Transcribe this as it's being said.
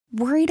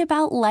Worried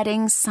about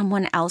letting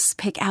someone else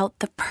pick out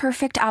the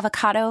perfect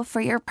avocado for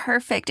your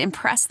perfect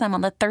impress them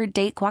on the third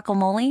date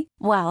guacamole?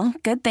 Well,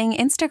 good thing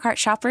Instacart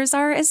shoppers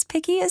are as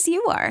picky as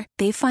you are.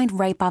 They find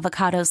ripe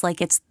avocados like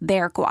it's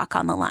their guac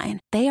on the line.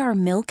 They are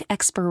milk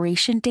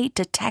expiration date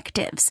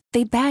detectives.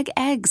 They bag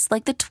eggs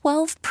like the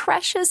 12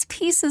 precious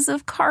pieces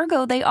of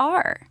cargo they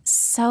are.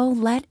 So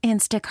let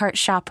Instacart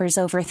shoppers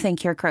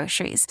overthink your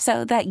groceries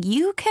so that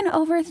you can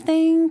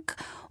overthink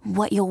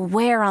what you'll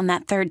wear on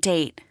that third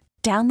date.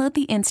 Download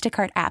the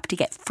Instacart app to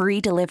get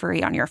free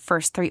delivery on your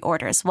first 3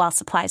 orders while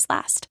supplies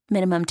last.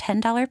 Minimum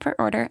 $10 per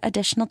order.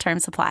 Additional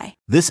terms apply.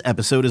 This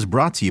episode is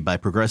brought to you by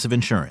Progressive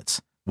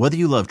Insurance. Whether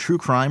you love true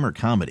crime or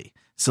comedy,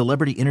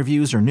 celebrity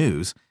interviews or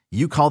news,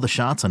 you call the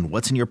shots on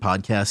what's in your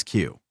podcast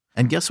queue.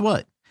 And guess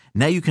what?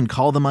 Now you can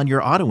call them on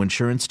your auto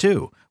insurance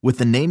too with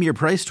the Name Your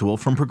Price tool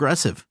from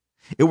Progressive.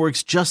 It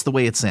works just the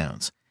way it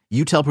sounds.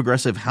 You tell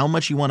Progressive how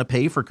much you want to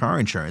pay for car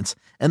insurance,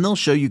 and they'll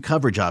show you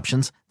coverage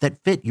options that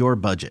fit your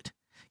budget.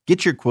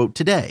 Get your quote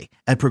today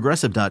at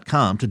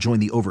Progressive.com to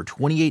join the over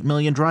 28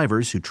 million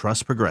drivers who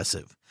trust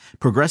Progressive.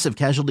 Progressive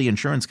Casualty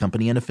Insurance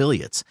Company and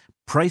Affiliates.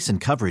 Price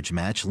and coverage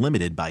match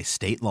limited by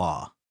state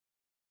law.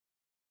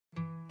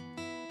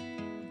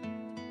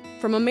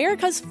 From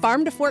America's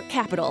farm-to-fork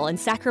capital in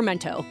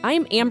Sacramento,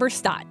 I'm Amber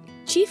Stott,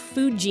 Chief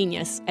Food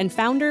Genius and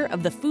founder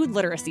of the Food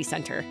Literacy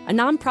Center, a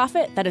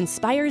nonprofit that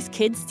inspires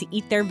kids to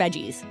eat their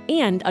veggies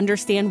and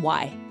understand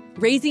why.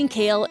 Raising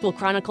Kale will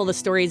chronicle the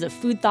stories of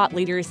food thought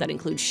leaders that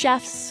include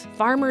chefs,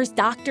 farmers,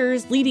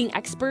 doctors, leading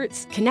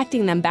experts,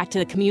 connecting them back to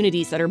the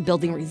communities that are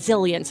building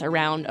resilience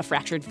around a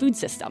fractured food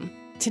system.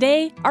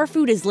 Today, our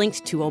food is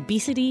linked to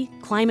obesity,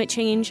 climate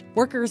change,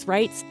 workers'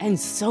 rights, and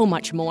so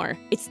much more.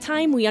 It's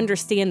time we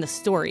understand the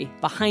story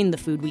behind the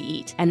food we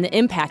eat and the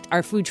impact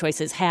our food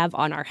choices have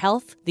on our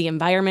health, the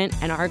environment,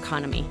 and our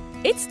economy.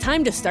 It's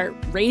time to start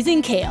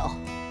raising kale.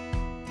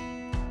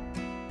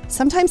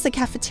 Sometimes the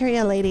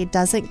cafeteria lady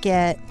doesn't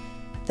get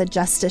the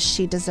justice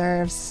she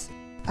deserves.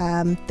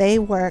 They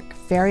work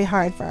very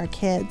hard for our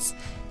kids,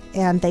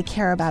 and they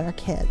care about our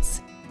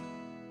kids.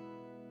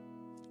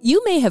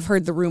 You may have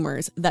heard the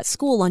rumors that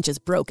school lunch is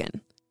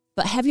broken,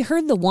 but have you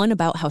heard the one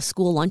about how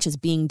school lunch is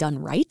being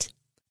done right?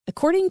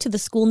 According to the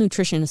School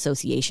Nutrition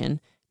Association,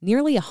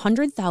 nearly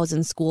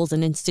 100,000 schools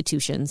and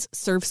institutions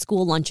serve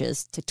school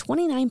lunches to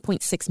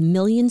 29.6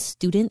 million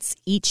students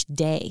each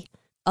day.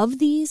 Of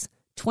these,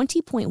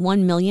 20.1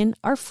 million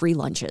are free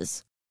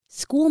lunches.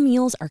 School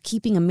meals are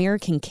keeping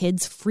American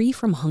kids free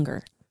from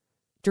hunger.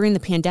 During the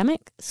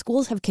pandemic,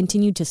 schools have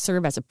continued to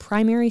serve as a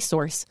primary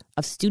source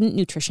of student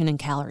nutrition and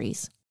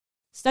calories.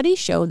 Studies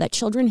show that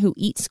children who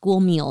eat school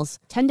meals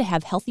tend to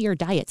have healthier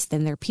diets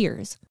than their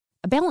peers.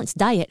 A balanced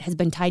diet has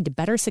been tied to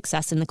better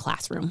success in the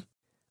classroom.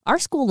 Our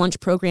school lunch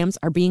programs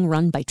are being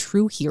run by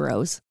true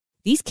heroes.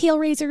 These kale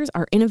raisers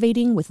are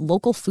innovating with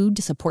local food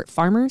to support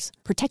farmers,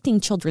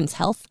 protecting children's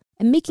health,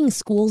 and making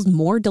schools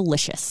more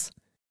delicious.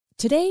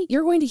 Today,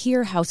 you're going to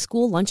hear how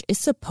school lunch is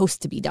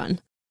supposed to be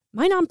done.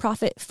 My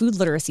nonprofit Food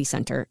Literacy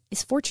Center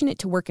is fortunate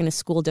to work in a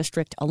school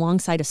district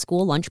alongside a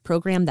school lunch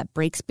program that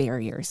breaks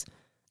barriers.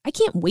 I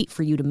can't wait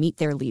for you to meet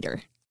their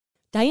leader.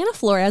 Diana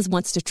Flores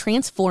wants to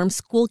transform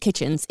school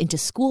kitchens into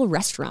school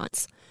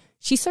restaurants.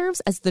 She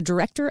serves as the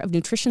Director of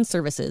Nutrition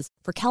Services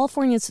for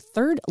California's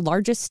third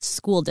largest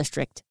school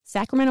district,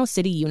 Sacramento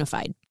City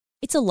Unified.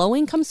 It's a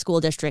low-income school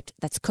district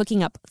that's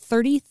cooking up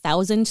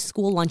 30,000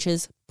 school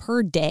lunches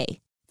per day.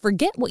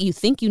 Forget what you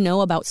think you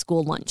know about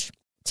school lunch.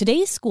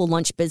 Today's school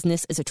lunch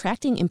business is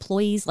attracting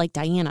employees like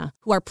Diana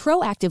who are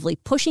proactively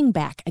pushing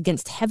back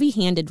against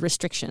heavy-handed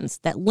restrictions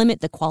that limit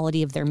the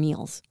quality of their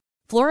meals.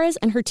 Flores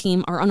and her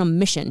team are on a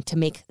mission to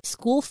make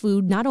school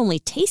food not only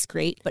taste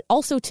great, but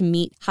also to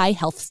meet high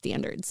health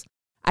standards.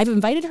 I've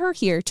invited her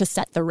here to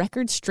set the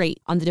record straight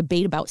on the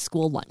debate about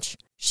school lunch.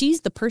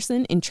 She's the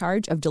person in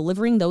charge of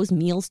delivering those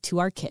meals to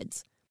our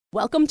kids.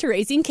 Welcome to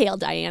Raising Kale,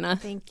 Diana.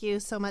 Thank you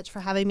so much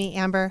for having me,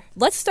 Amber.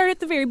 Let's start at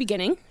the very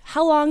beginning.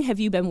 How long have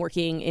you been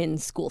working in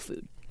school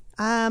food?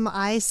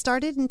 I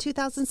started in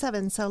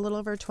 2007, so a little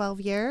over 12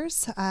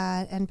 years.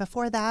 And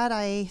before that,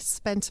 I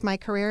spent my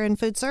career in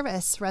food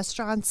service,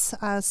 restaurants,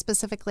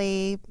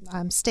 specifically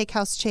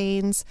steakhouse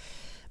chains.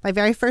 My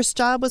very first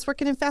job was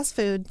working in fast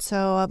food,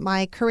 so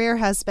my career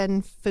has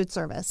been food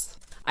service.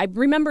 I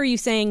remember you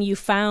saying you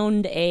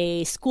found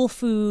a school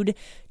food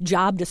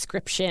job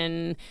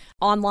description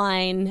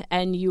online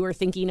and you were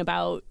thinking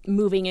about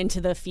moving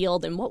into the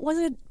field. And what was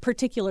it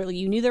particularly?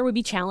 You knew there would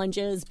be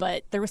challenges,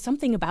 but there was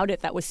something about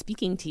it that was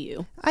speaking to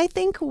you. I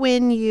think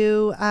when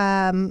you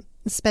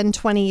spend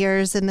 20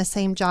 years in the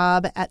same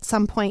job, at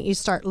some point you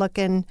start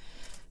looking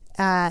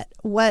at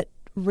what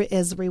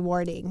is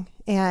rewarding.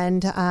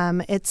 And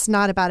it's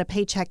not about a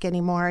paycheck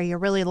anymore. You're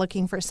really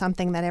looking for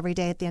something that every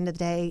day at the end of the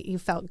day you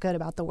felt good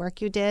about the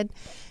work you did.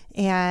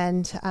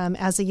 And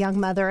as a young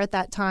mother at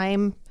that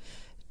time,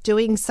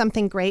 doing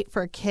something great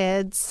for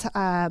kids,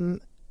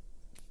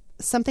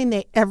 something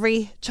that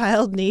every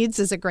child needs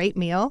is a great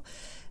meal.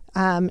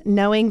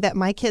 Knowing that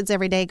my kids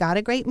every day got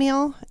a great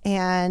meal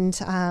and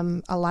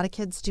a lot of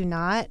kids do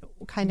not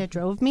kind of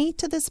drove me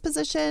to this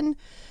position.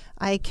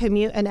 I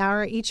commute an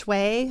hour each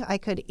way. I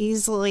could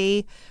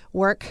easily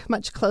work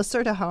much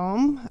closer to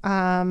home,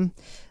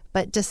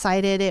 but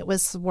decided it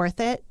was worth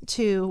it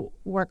to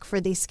work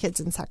for these kids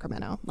in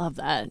Sacramento. Love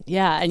that.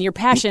 Yeah, and your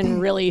passion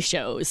really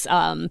shows.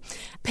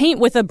 Paint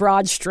with a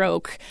broad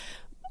stroke.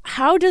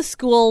 How does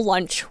school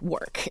lunch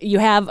work? You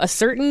have a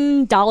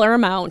certain dollar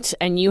amount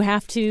and you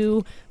have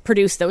to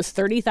produce those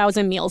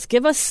 30,000 meals.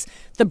 Give us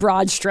the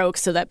broad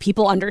strokes so that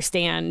people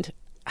understand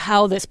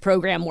how this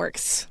program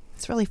works.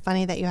 It's really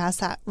funny that you asked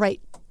that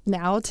right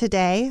now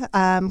today,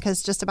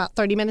 because just about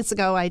 30 minutes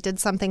ago, I did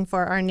something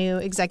for our new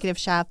executive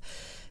chef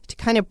to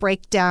kind of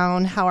break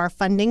down how our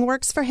funding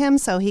works for him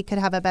so he could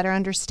have a better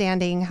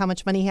understanding how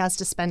much money he has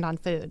to spend on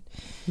food.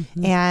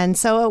 Mm-hmm. And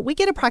so we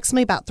get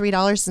approximately about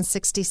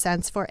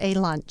 $3.60 for a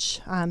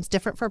lunch. It's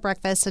different for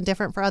breakfast and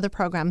different for other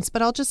programs,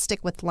 but I'll just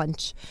stick with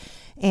lunch.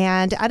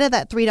 And out of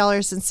that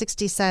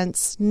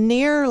 $3.60,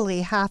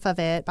 nearly half of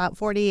it, about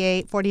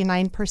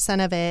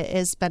 49% of it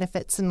is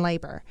benefits and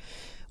labor.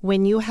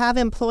 When you have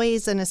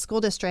employees in a school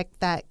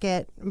district that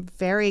get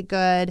very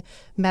good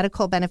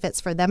medical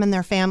benefits for them and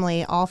their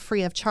family, all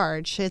free of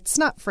charge, it's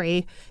not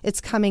free.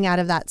 It's coming out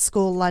of that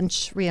school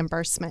lunch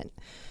reimbursement.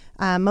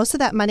 Most of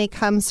that money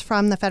comes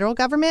from the federal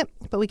government,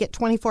 but we get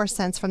 24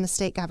 cents from the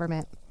state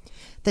government.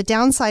 The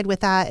downside with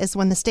that is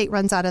when the state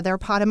runs out of their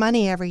pot of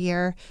money every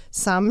year,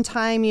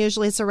 sometime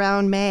usually it's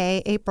around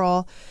May,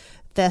 April,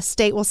 the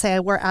state will say,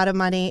 we're out of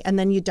money, and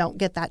then you don't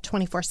get that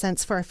 24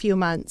 cents for a few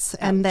months. Ouch.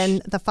 And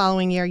then the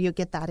following year, you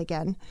get that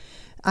again.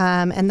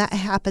 And that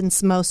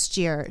happens most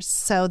years.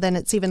 So then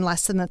it's even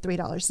less than the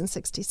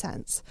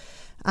 $3.60.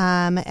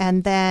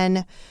 And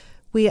then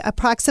we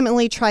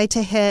approximately try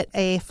to hit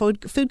a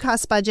food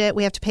cost budget.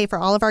 We have to pay for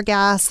all of our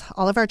gas,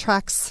 all of our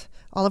trucks,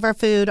 all of our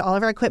food, all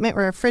of our equipment,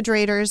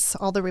 refrigerators,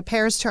 all the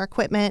repairs to our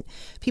equipment.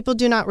 People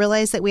do not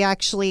realize that we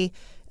actually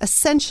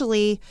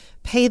essentially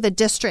pay the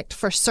district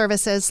for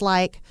services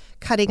like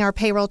cutting our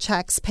payroll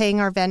checks, paying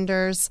our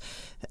vendors,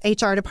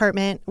 HR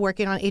department,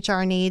 working on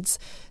HR needs.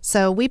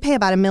 So we pay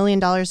about $1 million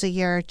a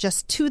year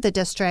just to the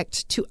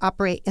district to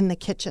operate in the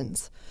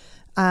kitchens.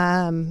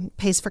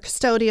 Pays for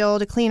custodial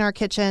to clean our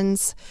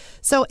kitchens.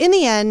 So in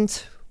the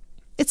end,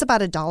 it's about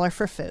 $1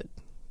 for food.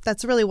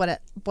 That's really what it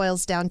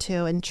boils down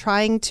to. And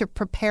trying to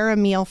prepare a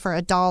meal for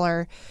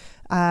 $1,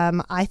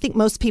 I think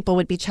most people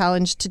would be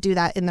challenged to do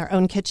that in their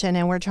own kitchen,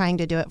 and we're trying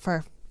to do it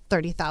for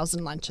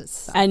 30,000 lunches.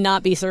 So. And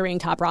not be serving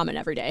top ramen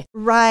every day.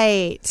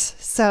 Right.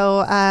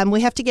 So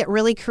we have to get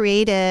really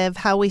creative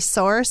how we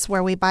source,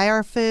 where we buy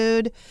our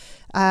food,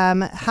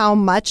 how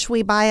much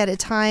we buy at a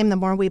time. The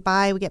more we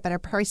buy, we get better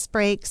price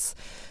breaks.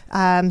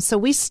 So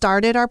we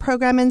started our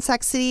program in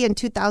Sac City in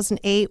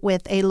 2008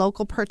 with a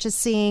local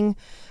purchasing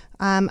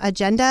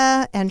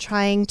agenda and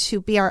trying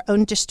to be our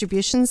own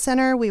distribution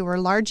center. We were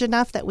large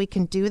enough that we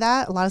can do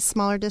that. A lot of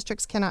smaller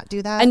districts cannot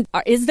do that. And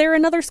is there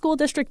another school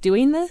district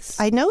doing this?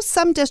 I know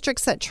some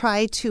districts that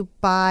try to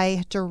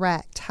buy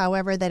direct.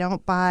 However, they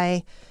don't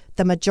buy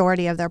the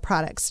majority of their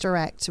products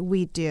direct.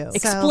 We do.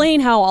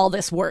 Explain how all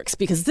this works,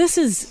 because this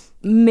is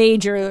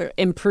major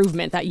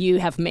improvement that you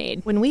have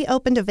made. When we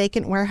opened a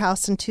vacant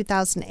warehouse in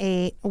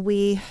 2008,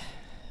 we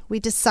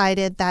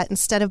decided that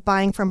instead of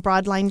buying from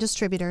broadline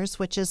distributors,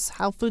 which is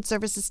how food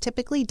service is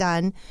typically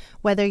done,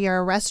 whether you're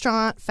a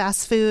restaurant,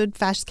 fast food,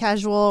 fast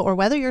casual, or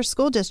whether you're a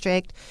school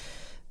district,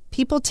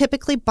 people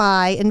typically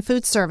buy in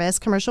food service,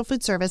 commercial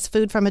food service,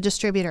 food from a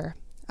distributor,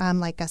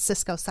 like a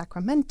Cisco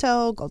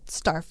Sacramento, Gold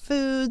Star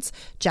Foods,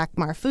 Jack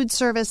Maar Food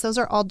Service. Those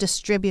are all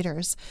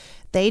distributors.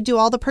 They do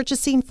all the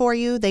purchasing for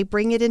you. They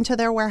bring it into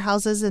their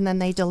warehouses, and then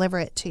they deliver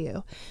it to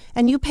you.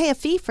 And you pay a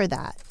fee for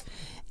that.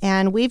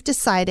 And we've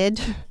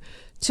decided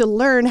to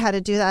learn how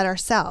to do that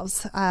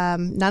ourselves.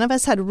 None of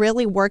us had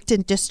really worked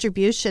in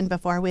distribution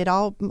before.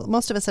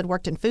 Most of us had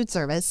worked in food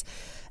service,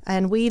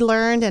 and we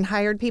learned and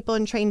hired people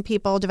and trained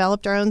people,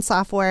 developed our own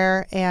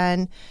software,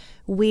 and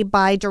we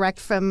buy direct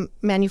from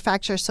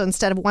manufacturers. So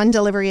instead of one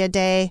delivery a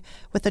day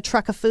with a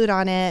truck of food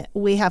on it,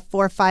 we have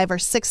 4, 5, or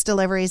 6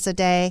 deliveries a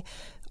day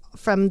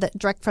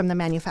direct from the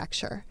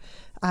manufacturer.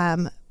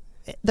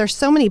 There's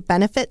so many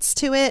benefits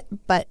to it,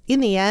 but in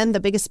the end, the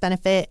biggest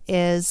benefit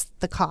is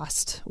the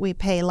cost. We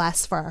pay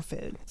less for our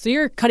food. So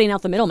you're cutting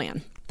out the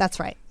middleman. That's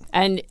right.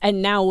 And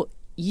now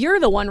you're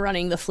the one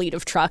running the fleet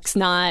of trucks,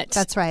 not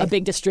That's right. a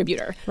big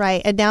distributor.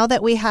 Right. And now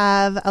that we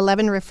have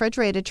 11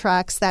 refrigerated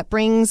trucks, that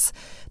brings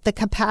the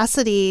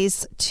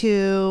capacities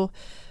to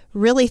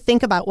really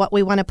think about what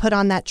we want to put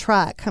on that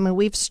truck. I mean,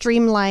 we've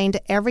streamlined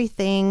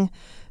everything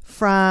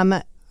from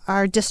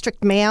our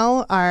district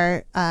mail,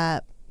 our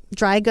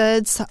dry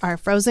goods, our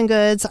frozen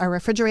goods, our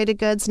refrigerated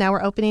goods. Now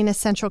we're opening a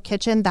central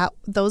kitchen.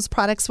 Those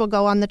products will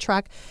go on the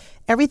truck.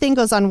 Everything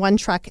goes on one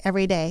truck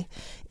every day.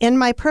 In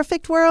my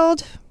perfect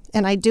world,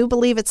 and I do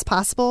believe it's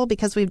possible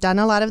because we've done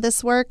a lot of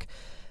this work,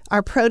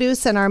 our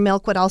produce and our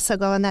milk would also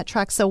go on that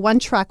truck. So one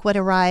truck would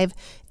arrive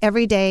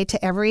every day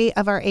to every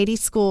of our 80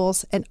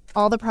 schools, and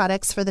all the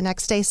products for the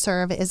next day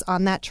serve is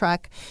on that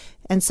truck.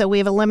 And so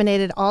we've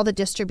eliminated all the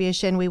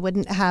distribution. We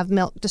wouldn't have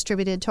milk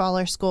distributed to all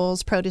our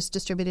schools, produce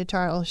distributed to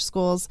all our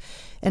schools,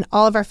 and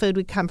all of our food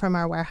would come from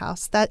our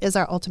warehouse. That is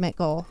our ultimate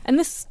goal. And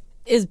this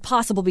is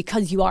possible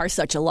because you are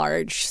such a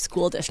large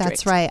school district.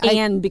 That's right.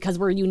 And because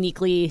we're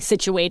uniquely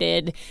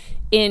situated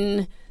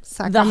in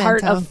Sacramento, the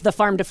heart of the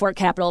farm to fork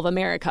capital of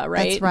America,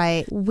 right? That's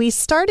right. We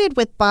started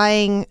with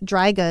buying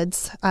dry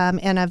goods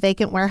in a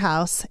vacant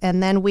warehouse,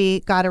 and then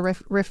we got a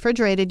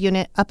refrigerated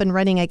unit up and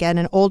running again,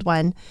 an old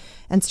one,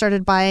 and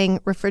started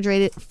buying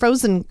refrigerated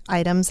frozen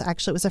items.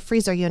 Actually, it was a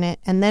freezer unit.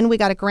 And then we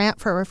got a grant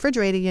for a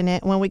refrigerated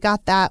unit. When we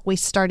got that, we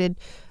started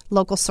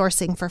local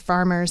sourcing for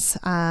farmers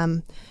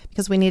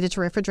because we needed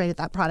to refrigerate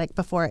that product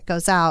before it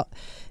goes out.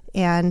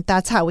 And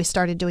that's how we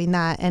started doing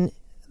that. And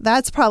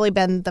that's probably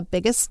been the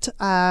biggest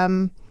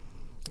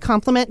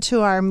compliment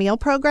to our meal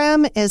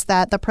program, is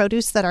that the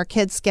produce that our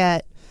kids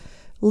get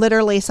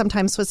literally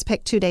sometimes was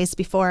picked 2 days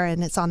before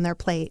and it's on their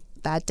plate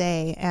that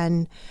day.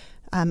 And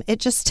it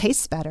just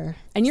tastes better.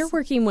 And you're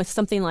working with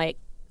something like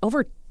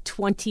over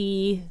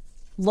 20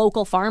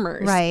 local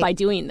farmers by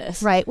doing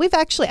this. Right. We've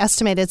actually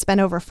estimated it's been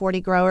over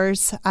 40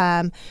 growers.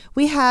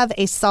 We have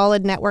a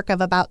solid network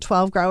of about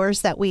 12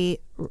 growers that we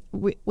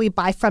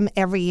buy from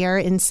every year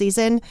in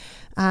season,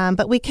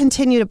 but we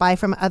continue to buy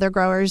from other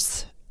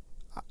growers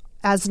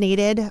as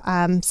needed.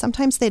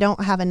 Sometimes they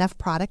don't have enough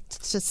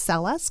product to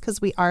sell us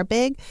because we are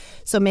big.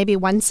 So maybe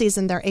one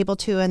season they're able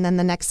to, and then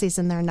the next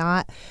season they're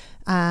not.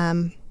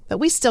 But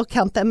we still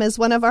count them as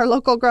one of our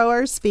local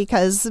growers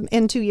because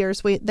in 2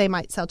 years they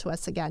might sell to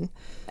us again.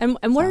 And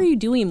what are you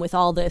doing with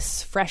all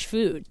this fresh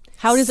food?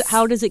 How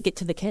does it get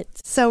to the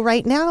kids? So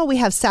right now we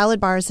have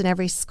salad bars in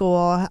every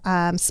school,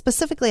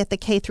 specifically at the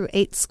K through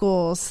 8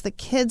 schools. The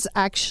kids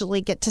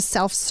actually get to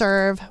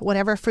self-serve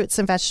whatever fruits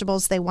and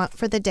vegetables they want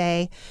for the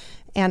day.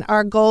 And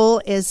our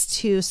goal is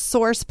to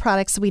source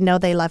products we know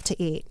they love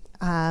to eat.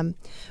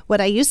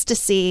 What I used to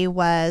see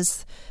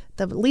was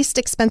the least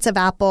expensive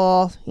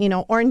apple,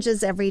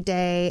 oranges every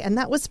day. And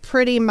that was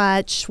pretty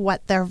much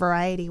what their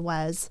variety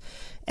was.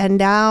 And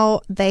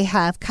now they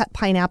have cut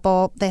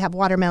pineapple, they have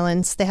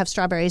watermelons, they have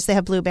strawberries, they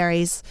have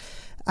blueberries.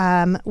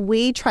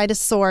 We try to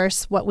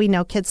source what we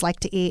know kids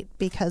like to eat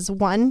because,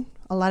 one,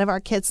 a lot of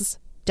our kids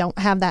don't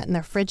have that in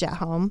their fridge at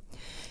home.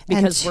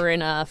 Because we're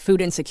in a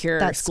food insecure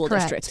school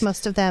correct. district.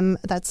 Most of them,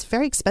 that's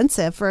very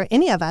expensive for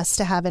any of us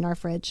to have in our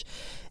fridge.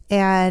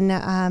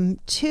 And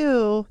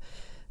two,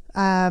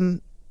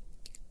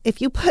 if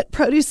you put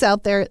produce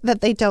out there that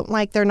they don't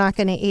like, they're not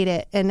going to eat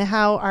it. And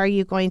how are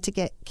you going to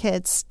get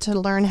kids to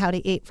learn how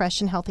to eat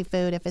fresh and healthy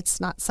food if it's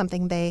not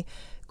something they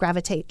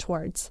gravitate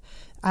towards?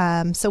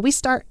 So we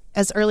start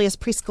as early as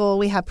preschool.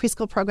 We have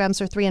preschool programs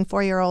where 3 and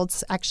 4 year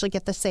olds actually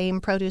get the same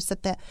produce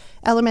that the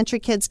elementary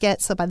kids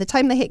get. So by the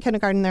time they hit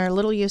kindergarten, they're a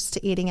little used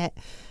to eating it.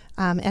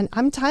 And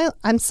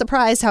I'm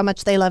surprised how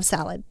much they love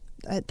salad.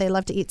 They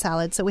love to eat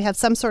salad. So we have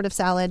some sort of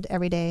salad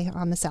every day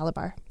on the salad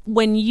bar.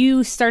 When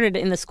you started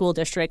in the school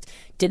district,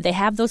 did they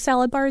have those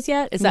salad bars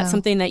yet? Is that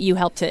something that you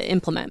helped to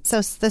implement?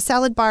 So the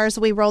salad bars,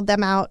 we rolled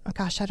them out. Oh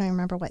gosh, I don't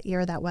remember what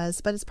year that was,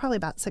 but it's probably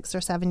about 6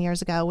 or 7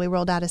 years ago. We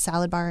rolled out a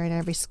salad bar in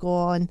every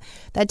school. And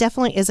that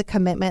definitely is a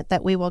commitment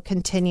that we will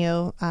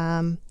continue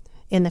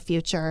in the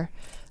future.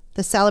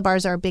 The salad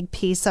bars are a big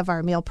piece of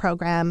our meal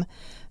program.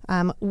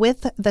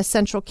 With the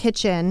central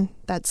kitchen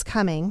that's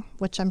coming,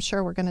 which I'm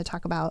sure we're going to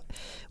talk about,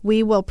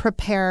 we will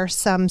prepare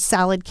some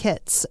salad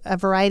kits, a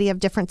variety of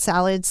different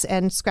salads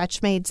and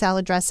scratch-made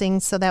salad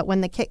dressings so that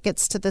when the kit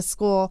gets to the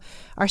school,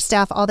 our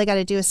staff, all they got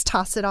to do is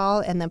toss it all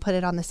and then put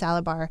it on the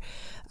salad bar.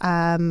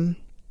 And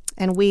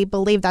we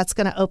believe that's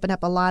going to open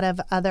up a lot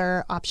of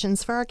other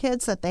options for our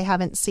kids that they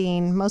haven't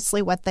seen.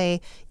 Mostly what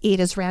they eat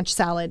is ranch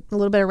salad, a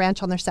little bit of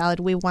ranch on their salad.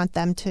 We want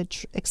them to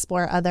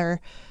explore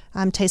other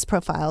taste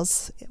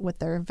profiles with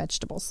their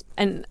vegetables.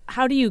 And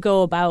how do you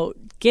go about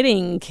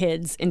getting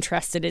kids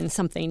interested in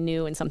something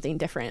new and something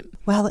different?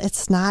 Well,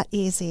 it's not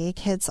easy.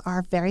 Kids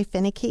are very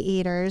finicky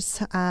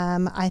eaters.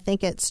 I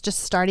think it's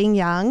just starting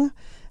young.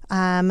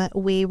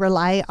 We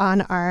rely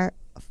on our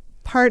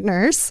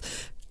partners,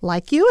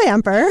 like you,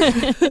 Amber.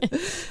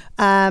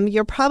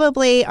 You're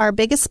probably our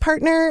biggest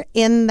partner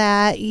in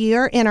that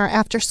you're in our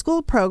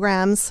after-school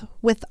programs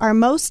with our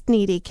most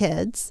needy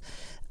kids,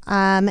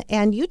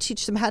 and you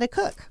teach them how to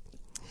cook.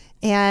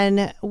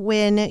 And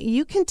when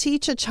you can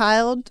teach a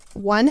child,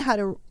 one, how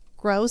to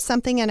grow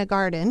something in a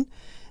garden,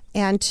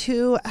 and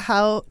two,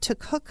 how to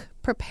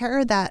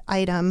prepare that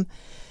item,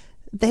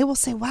 they will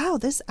say, wow,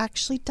 this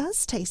actually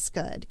does taste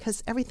good,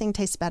 because everything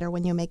tastes better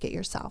when you make it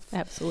yourself.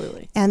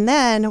 Absolutely. And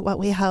then what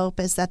we hope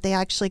is that they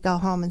actually go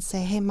home and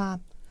say, hey,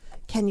 Mom,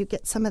 can you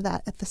get some of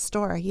that at the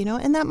store?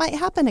 And that might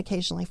happen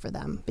occasionally for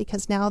them,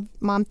 because now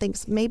Mom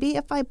thinks maybe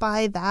if I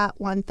buy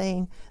that one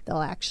thing,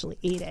 they'll actually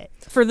eat it.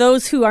 For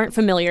those who aren't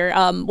familiar,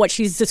 what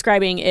she's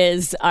describing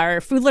is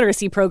our food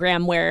literacy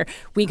program, where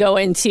we go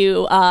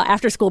into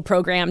after-school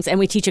programs and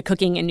we teach a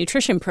cooking and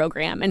nutrition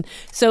program. And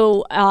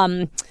so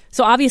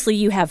obviously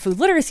you have Food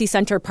Literacy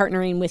Center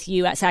partnering with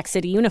you at Sac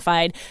City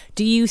Unified.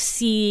 Do you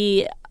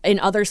see in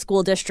other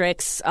school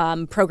districts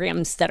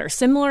programs that are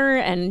similar?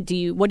 And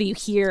what do you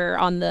hear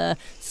on the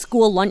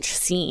school lunch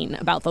scene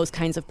about those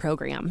kinds of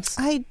programs?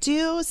 I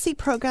do see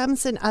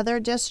programs in other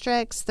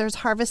districts. There's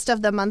Harvest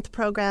of the Month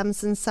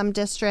programs in some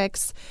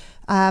districts.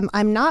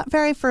 I'm not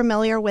very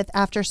familiar with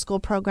after-school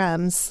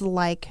programs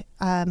like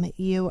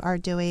you are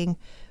doing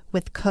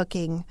with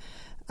cooking.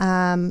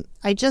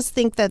 I just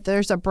think that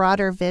there's a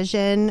broader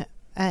vision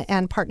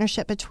and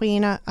partnership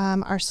between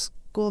our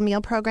school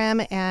meal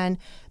program and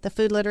the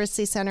Food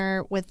Literacy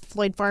Center with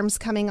Floyd Farms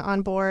coming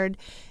on board,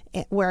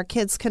 where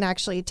kids can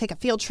actually take a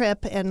field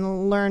trip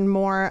and learn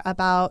more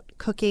about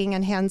cooking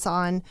and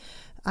hands-on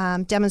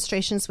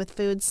demonstrations with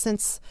food.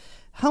 Since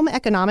home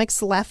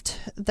economics left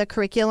the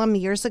curriculum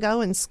years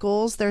ago in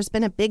schools, there's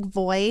been a big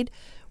void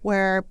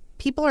where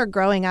people are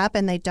growing up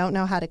and they don't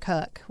know how to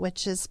cook,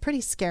 which is pretty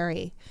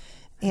scary.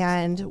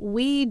 And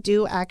we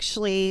do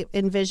actually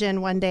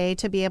envision one day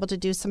to be able to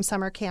do some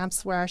summer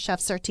camps where our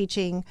chefs are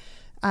teaching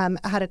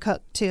how to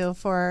cook too,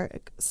 for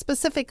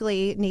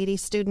specifically needy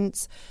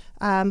students,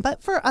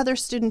 but for other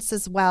students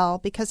as well,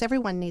 because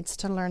everyone needs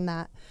to learn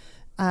that.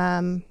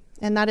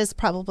 And that is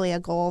probably a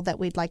goal that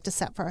we'd like to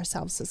set for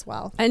ourselves as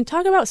well. And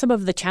talk about some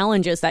of the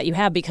challenges that you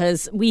have,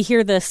 because we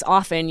hear this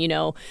often,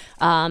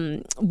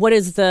 what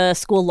is the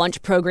school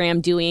lunch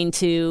program doing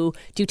to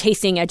do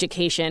tasting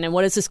education? And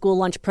what is the school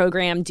lunch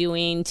program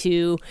doing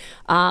to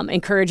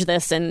encourage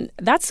this? And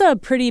that's a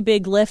pretty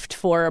big lift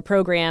for a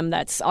program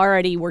that's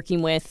already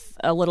working with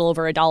a little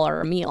over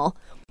 $1 a meal.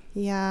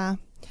 Yeah.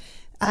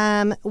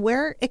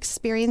 We're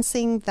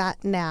experiencing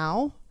that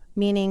now.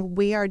 Meaning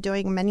we are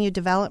doing menu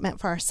development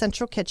for our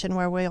central kitchen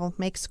where we'll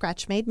make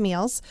scratch-made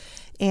meals.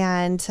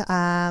 And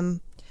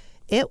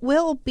it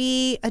will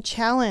be a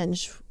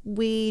challenge.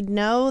 We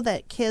know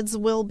that kids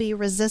will be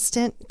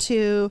resistant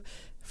to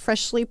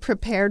freshly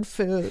prepared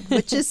food,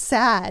 which is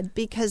sad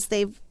because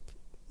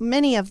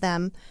many of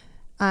them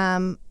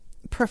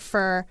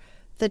prefer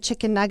the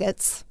chicken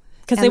nuggets.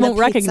 Because they won't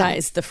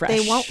recognize the fresh.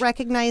 They won't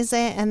recognize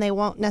it, and they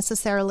won't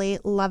necessarily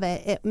love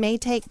it. It may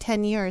take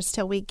 10 years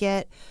till we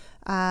get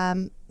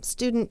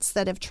students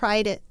that have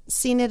tried it,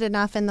 seen it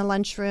enough in the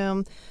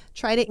lunchroom,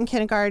 tried it in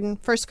kindergarten,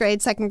 first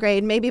grade, second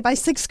grade, maybe by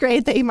sixth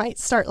grade they might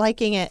start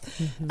liking it.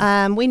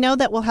 Mm-hmm. We know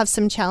that we'll have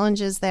some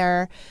challenges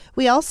there.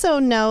 We also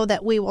know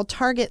that we will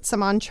target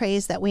some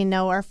entrees that we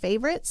know are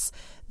favorites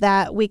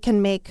that we can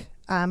make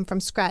from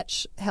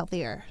scratch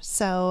healthier.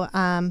 So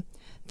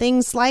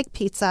things like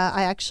pizza.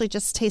 I actually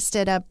just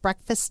tasted a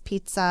breakfast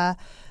pizza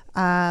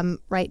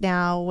right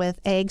now with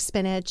egg,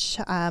 spinach,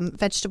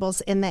 vegetables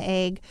in the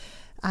egg.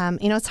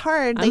 It's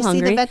hard. They see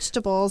the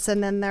vegetables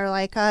and then they're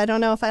like, I don't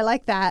know if I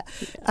like that.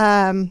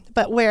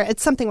 But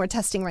it's something we're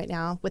testing right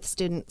now with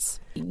students.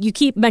 You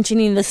keep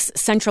mentioning this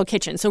central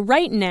kitchen. So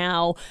right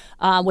now,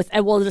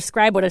 we'll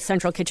describe what a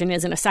central kitchen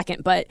is in a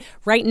second, but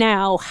right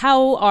now,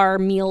 how are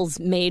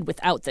meals made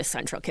without this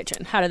central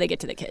kitchen? How do they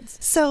get to the kids?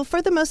 So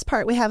for the most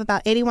part, we have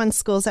about 81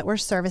 schools that we're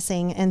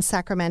servicing in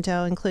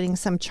Sacramento, including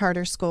some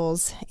charter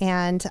schools.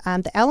 And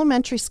the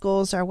elementary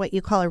schools are what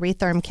you call a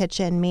retherm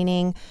kitchen,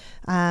 meaning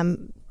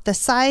the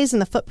size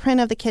and the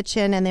footprint of the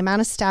kitchen and the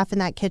amount of staff in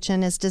that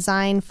kitchen is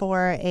designed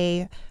for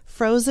a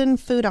frozen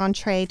food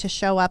entree to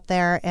show up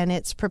there, and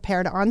it's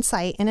prepared on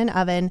site in an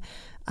oven.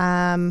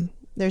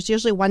 There's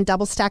usually one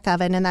double stack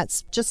oven, and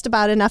that's just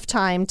about enough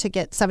time to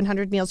get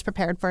 700 meals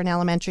prepared for an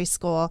elementary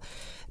school.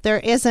 There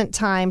isn't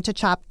time to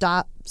chop,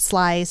 dot,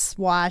 slice,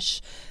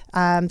 wash.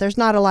 There's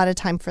not a lot of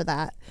time for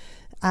that.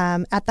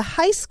 At the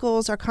high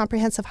schools, our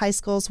comprehensive high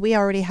schools, we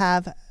already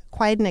have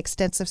quite an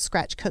extensive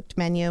scratch-cooked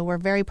menu. We're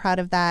very proud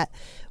of that.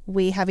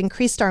 We have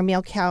increased our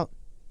meal count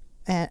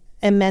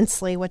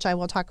immensely, which I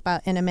will talk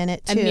about in a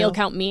minute, too. And meal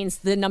count means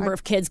the number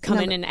of kids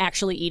coming and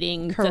actually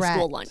eating the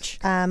school lunch.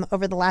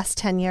 Over the last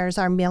 10 years,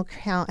 our meal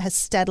count has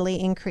steadily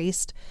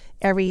increased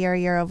every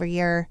year over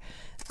year.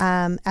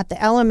 At the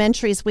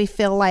elementaries, we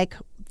feel like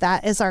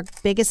that is our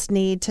biggest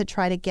need to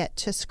try to get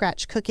to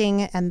scratch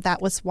cooking, and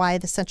that was why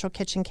the central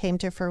kitchen came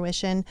to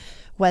fruition,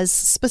 was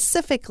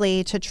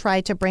specifically to try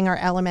to bring our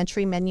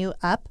elementary menu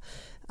up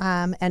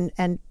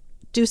and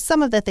do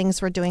some of the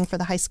things we're doing for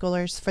the high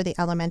schoolers for the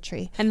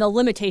elementary. And the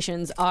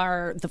limitations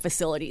are the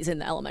facilities in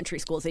the elementary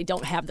schools. They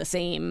don't have the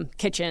same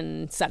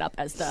kitchen setup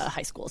as the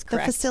high schools,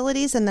 correct? The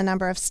facilities and the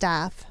number of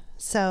staff.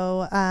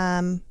 So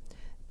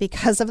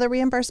because of the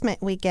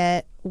reimbursement we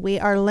get, we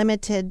are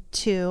limited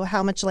to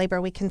how much labor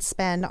we can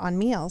spend on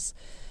meals.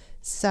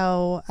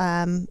 So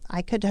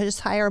I could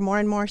just hire more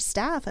and more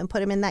staff and put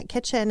them in that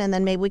kitchen, and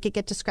then maybe we could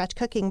get to scratch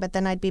cooking, but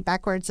then I'd be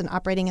backwards and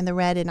operating in the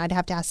red, and I'd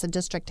have to ask the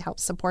district to help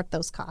support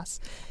those costs.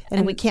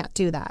 And we can't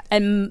do that.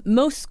 And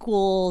most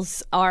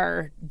schools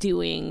are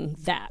doing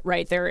that,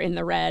 right? They're in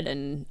the red,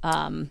 and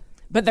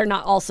but they're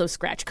not also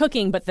scratch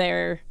cooking, but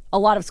they're a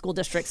lot of school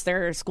districts,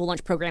 their school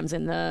lunch programs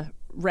in the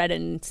red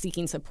and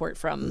seeking support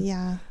from.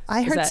 Yeah.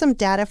 I heard some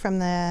data from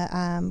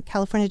the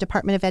California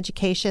Department of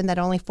Education that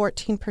only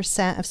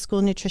 14% of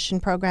school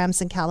nutrition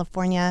programs in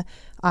California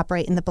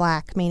operate in the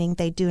black, meaning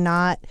they do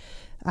not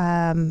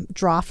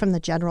draw from the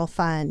general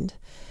fund.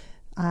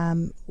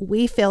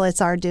 We feel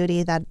it's our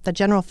duty that the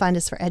general fund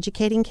is for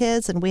educating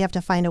kids, and we have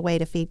to find a way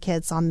to feed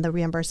kids on the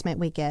reimbursement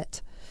we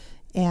get.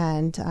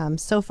 And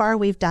so far,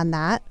 we've done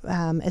that.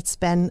 It's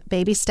been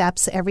baby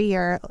steps every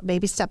year,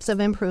 baby steps of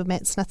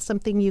improvement. It's not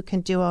something you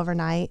can do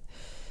overnight.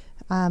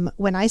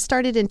 When I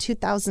started in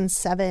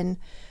 2007,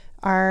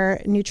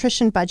 our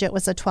nutrition budget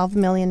was a $12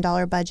 million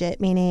budget,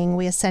 meaning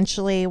we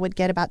essentially would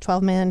get about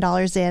 $12 million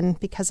in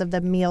because of the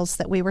meals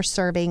that we were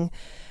serving.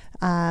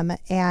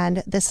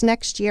 And this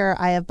next year,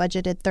 I have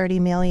budgeted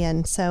 $30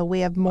 million. So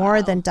we have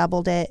more than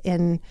doubled it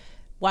in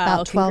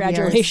about 12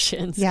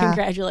 congratulations. years. Yeah.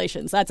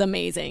 Congratulations. That's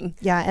amazing.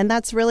 Yeah, and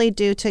that's really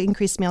due to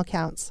increased meal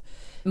counts.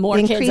 More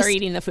kids are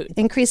eating the food.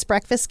 Increased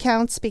breakfast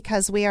counts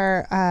because we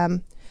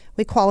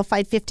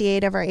qualified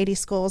 58 of our 80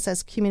 schools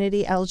as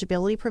community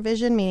eligibility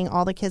provision, meaning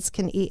all the kids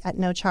can eat at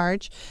no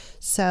charge.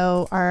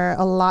 So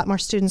a lot more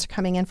students are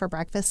coming in for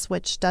breakfast,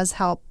 which does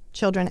help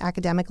children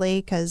academically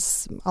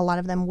because a lot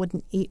of them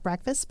wouldn't eat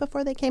breakfast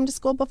before they came to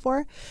school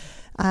before.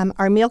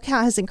 Our meal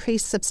count has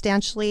increased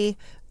substantially,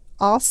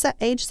 all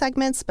age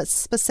segments, but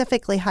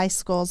specifically high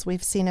schools.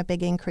 We've seen a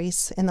big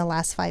increase in the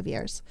last 5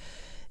 years.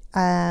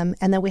 And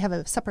then we have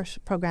a supper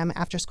program,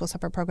 after-school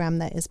supper program,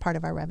 that is part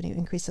of our revenue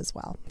increase as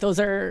well. Those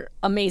are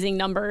amazing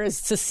numbers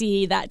to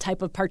see that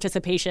type of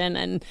participation.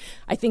 And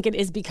I think it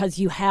is because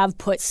you have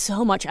put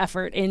so much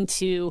effort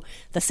into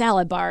the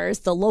salad bars,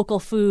 the local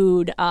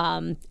food,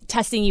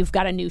 testing. You've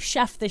got a new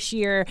chef this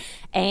year.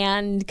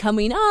 And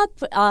coming up,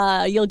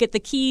 you'll get the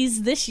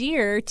keys this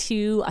year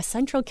to a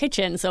central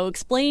kitchen. So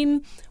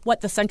explain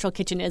what the central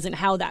kitchen is and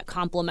how that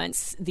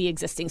complements the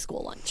existing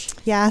school lunch.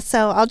 Yeah,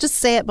 so I'll just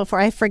say it before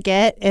I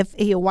forget. If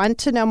you want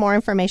to know more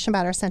information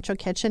about our central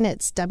kitchen,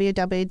 it's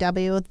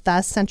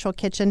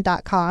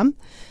www.thecentralkitchen.com.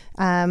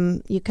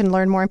 You can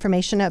learn more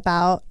information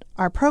about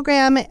our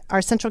program,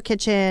 our central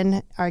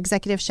kitchen, our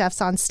executive chefs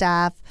on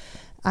staff,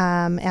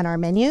 and our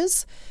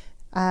menus.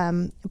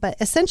 But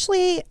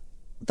essentially,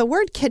 the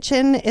word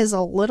kitchen is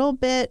a little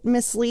bit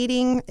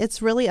misleading.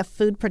 It's really a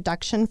food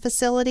production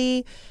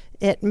facility.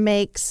 It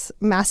makes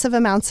massive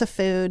amounts of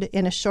food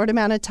in a short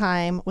amount of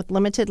time with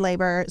limited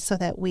labor so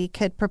that we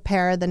could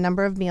prepare the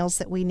number of meals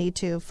that we need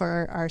to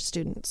for our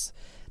students.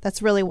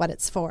 That's really what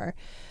it's for.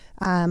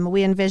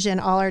 We envision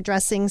all our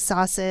dressings,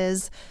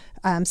 sauces,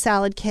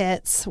 salad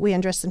kits. We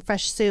invest in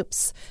fresh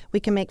soups. We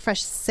can make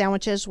fresh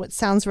sandwiches, which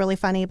sounds really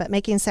funny, but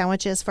making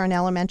sandwiches for an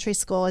elementary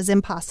school is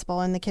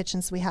impossible in the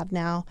kitchens we have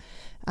now.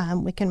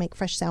 We can make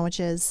fresh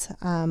sandwiches.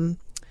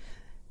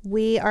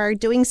 We are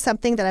doing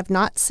something that I've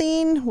not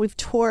seen. We've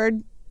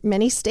toured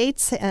many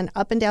states and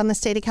up and down the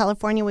state of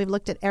California. We've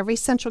looked at every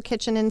central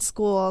kitchen in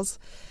schools.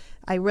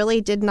 I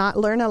really did not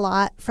learn a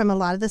lot from a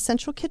lot of the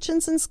central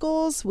kitchens in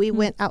schools. We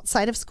went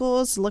outside of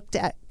schools, looked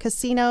at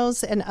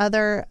casinos and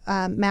other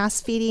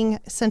mass feeding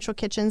central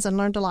kitchens and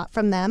learned a lot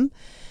from them.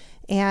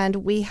 And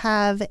we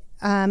have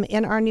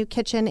in our new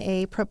kitchen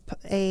a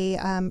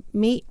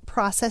meat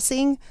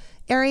processing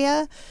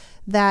area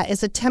that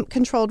is a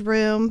temp-controlled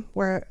room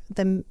where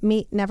the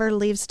meat never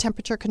leaves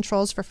temperature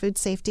controls for food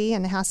safety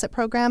and a HACCP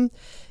program.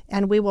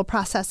 And we will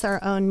process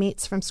our own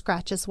meats from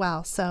scratch as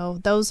well. So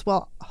those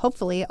will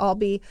hopefully all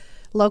be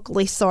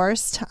locally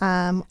sourced.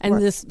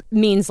 And this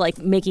means like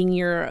making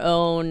your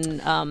own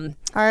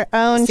our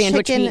own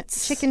sandwich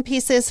chicken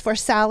pieces for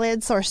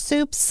salads or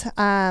soups,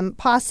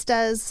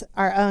 pastas,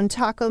 our own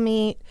taco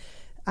meat.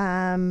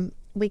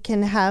 We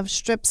can have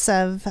strips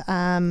of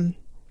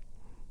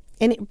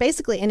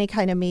basically any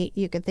kind of meat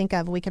you could think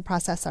of, we could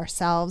process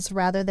ourselves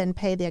rather than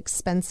pay the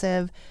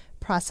expensive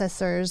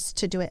processors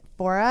to do it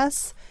for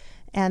us.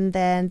 And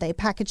then they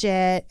package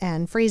it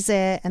and freeze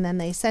it, and then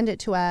they send it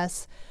to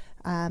us.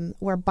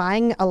 We're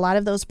buying a lot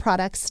of those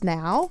products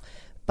now,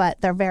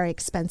 but they're very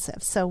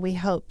expensive. So we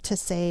hope to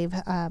save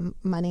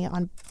money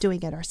on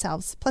doing it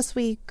ourselves. Plus,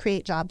 we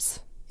create jobs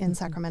in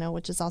Sacramento,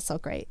 which is also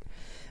great.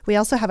 We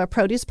also have a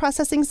produce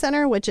processing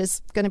center, which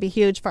is going to be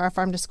huge for our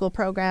farm to school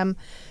program.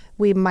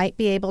 We might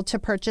be able to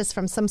purchase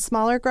from some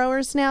smaller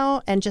growers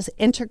now and just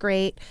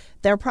integrate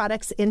their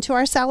products into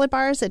our salad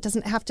bars. It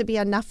doesn't have to be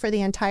enough for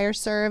the entire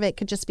serve. It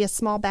could just be a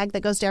small bag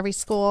that goes to every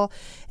school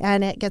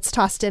and it gets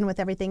tossed in with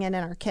everything in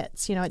our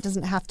kits. You know, it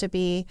doesn't have to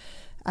be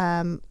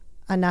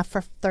enough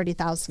for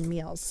 30,000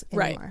 meals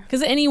anymore. Right.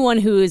 Because anyone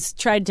who's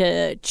tried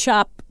to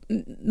chop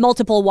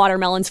multiple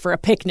watermelons for a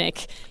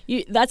picnic,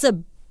 that's a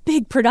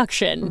big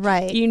production.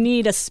 Right. You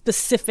need a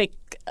specific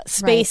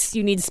space. Right.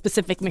 You need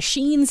specific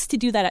machines to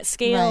do that at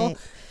scale. Right.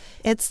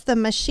 It's the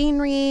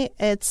machinery.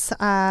 It's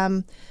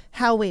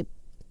how we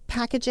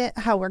package it,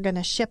 how we're going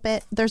to ship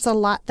it. There's a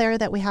lot there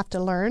that we have to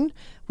learn.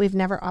 We've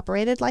never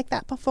operated like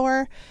that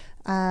before.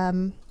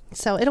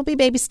 So it'll be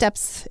baby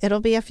steps.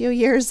 It'll be a few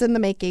years in the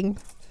making.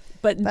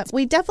 But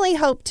we definitely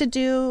hope to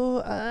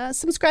do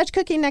some scratch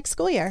cooking next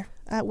school year.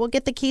 We'll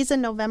get the keys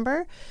in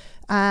November.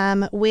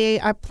 We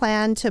are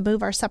planned to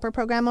move our supper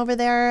program over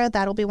there.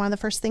 That'll be one of the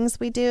first things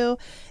we do.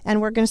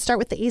 And we're going to start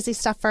with the easy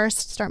stuff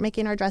first, start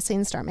making our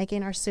dressings, start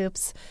making our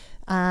soups,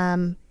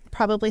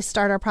 probably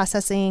start our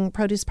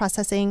produce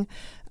processing.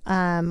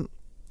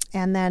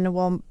 And then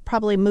we'll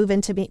probably move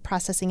into meat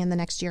processing in the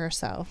next year or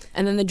so.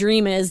 And then the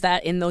dream is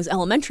that in those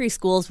elementary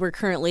schools where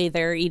currently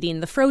they're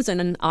eating the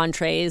frozen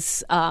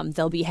entrees,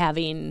 they'll be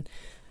having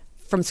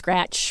from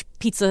scratch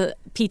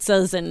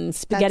pizzas and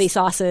spaghetti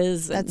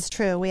sauces. That's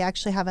true. We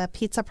actually have a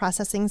pizza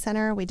processing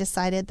center. We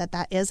decided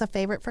that is a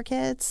favorite for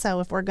kids. So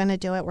if we're going to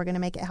do it, we're going to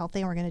make it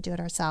healthy and we're going to do it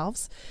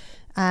ourselves.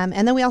 And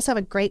then we also have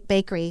a great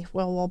bakery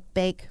where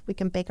we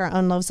can bake our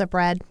own loaves of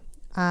bread.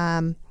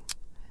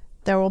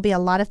 There will be a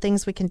lot of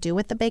things we can do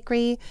with the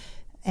bakery,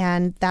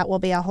 and that will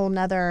be a whole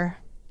nother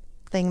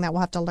thing that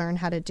we'll have to learn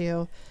how to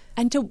do.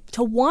 And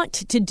to want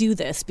to do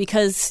this,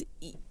 because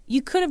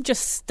you could have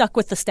just stuck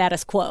with the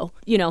status quo,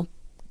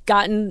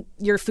 gotten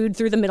your food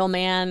through the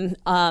middleman.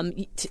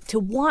 To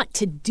want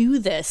to do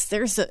this,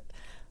 there's a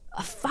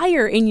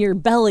fire in your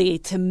belly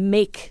to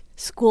make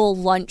school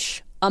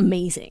lunch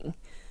amazing.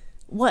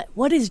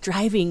 What is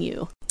driving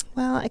you?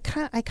 Well, I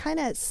kind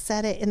of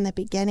said it in the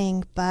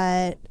beginning,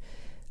 but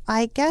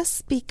I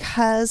guess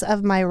because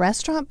of my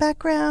restaurant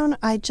background,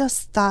 I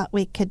just thought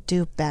we could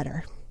do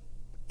better.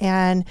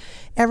 And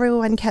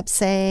everyone kept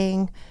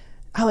saying,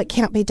 oh, it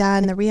can't be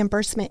done. The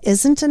reimbursement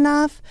isn't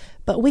enough,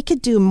 but we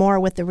could do more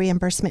with the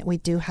reimbursement we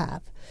do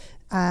have.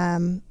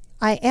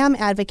 I am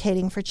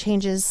advocating for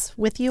changes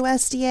with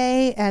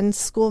USDA and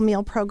school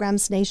meal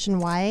programs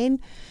nationwide.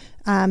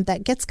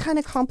 That gets kind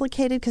of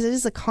complicated because it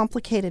is a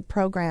complicated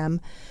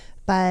program.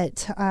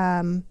 But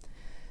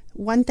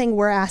one thing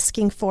we're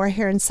asking for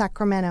here in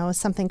Sacramento is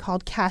something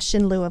called cash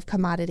in lieu of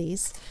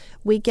commodities.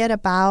 We get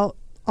about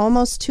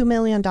almost $2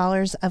 million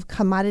of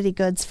commodity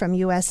goods from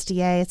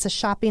USDA. It's a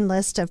shopping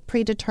list of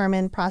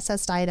predetermined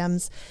processed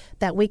items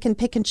that we can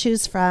pick and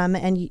choose from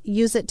and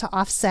use it to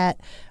offset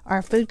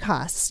our food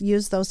costs,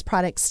 use those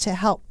products to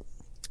help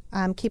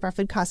keep our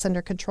food costs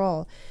under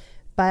control.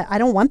 But I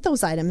don't want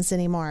those items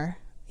anymore.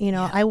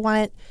 I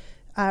want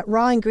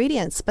raw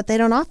ingredients, but they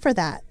don't offer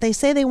that. They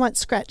say they want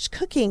scratch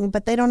cooking,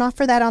 but they don't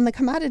offer that on the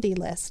commodity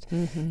list.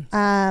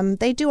 Mm-hmm.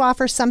 They do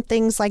offer some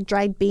things like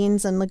dried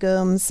beans and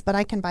legumes, but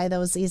I can buy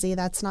those easy.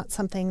 That's not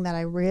something that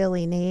I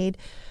really need.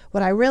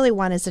 What I really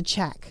want is a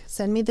check.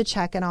 Send me the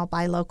check and I'll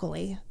buy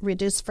locally.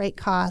 Reduce freight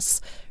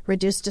costs,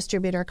 reduce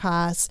distributor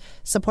costs,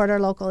 support our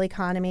local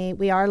economy.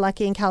 We are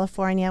lucky in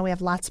California. We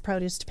have lots of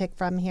produce to pick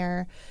from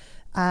here.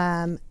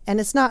 And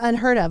it's not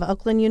unheard of.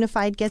 Oakland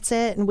Unified gets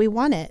it, and we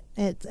won it.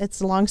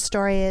 It's a long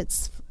story.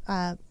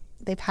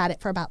 They've had it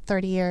for about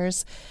 30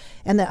 years,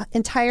 and the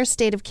entire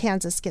state of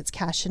Kansas gets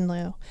cash in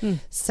lieu.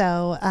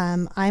 So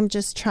I'm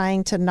just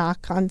trying to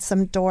knock on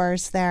some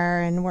doors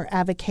there, and we're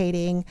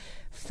advocating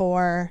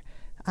for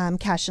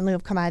cash in lieu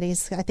of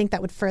commodities. I think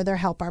that would further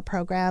help our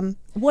program.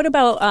 What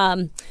about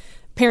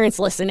parents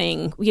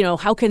listening?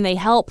 How can they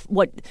help?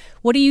 What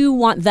do you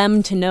want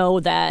them to know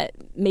that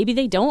maybe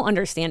they don't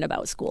understand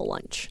about school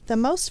lunch? The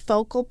most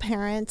vocal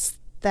parents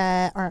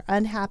that are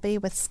unhappy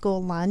with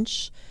school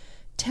lunch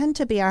tend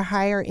to be our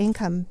higher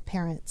income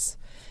parents.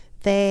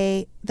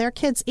 Their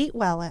kids eat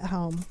well at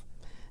home,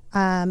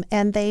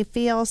 and they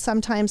feel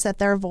sometimes that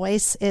their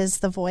voice is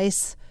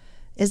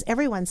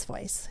everyone's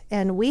voice.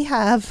 And we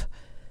have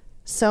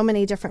so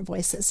many different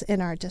voices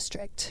in our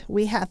district.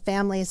 We have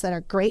families that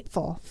are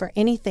grateful for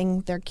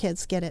anything their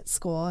kids get at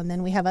school, and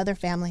then we have other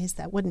families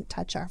that wouldn't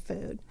touch our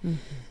food.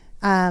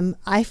 Mm-hmm.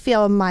 I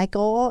feel my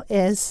goal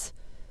is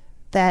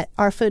that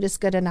our food is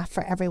good enough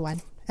for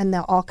everyone, and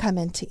they'll all come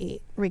in to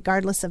eat,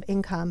 regardless of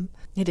income.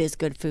 It is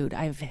good food.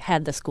 I've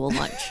had the school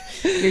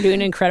lunch. You're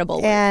doing incredible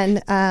work.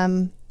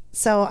 And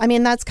so,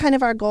 that's kind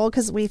of our goal,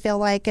 because we feel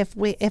like if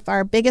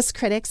our biggest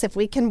critics, if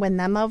we can win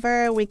them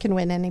over, we can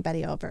win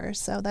anybody over.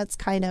 So that's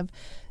kind of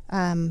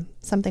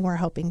something we're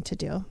hoping to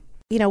do.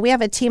 We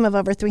have a team of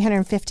over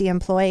 350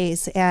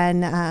 employees,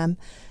 and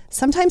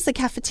sometimes the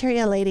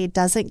cafeteria lady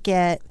doesn't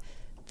get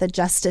the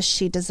justice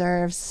she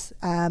deserves.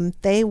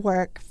 They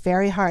work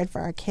very hard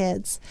for our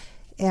kids,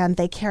 and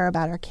they care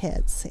about our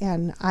kids.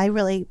 And I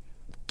really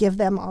give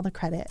them all the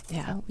credit.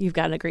 Yeah, you've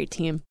got a great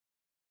team.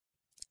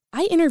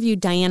 I interviewed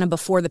Diana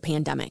before the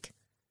pandemic.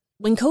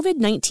 When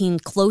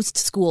COVID-19 closed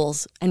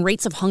schools and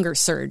rates of hunger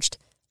surged,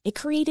 it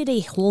created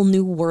a whole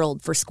new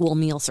world for school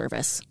meal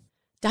service.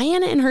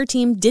 Diana and her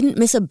team didn't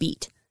miss a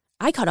beat.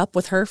 I caught up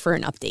with her for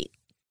an update.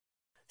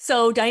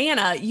 So,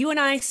 Diana, you and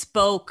I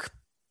spoke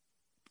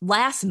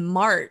last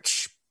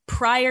March,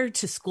 prior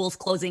to schools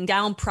closing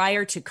down,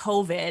 prior to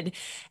COVID.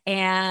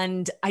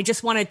 And I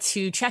just wanted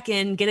to check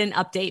in, get an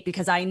update,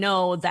 because I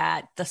know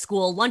that the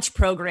school lunch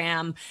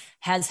program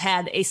has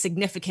had a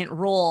significant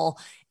role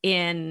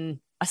in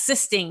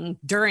assisting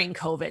during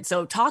COVID.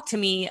 So talk to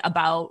me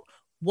about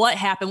what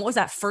happened. What was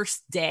that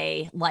first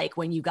day like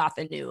when you got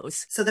the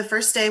news? So the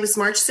first day was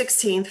March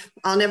 16th.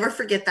 I'll never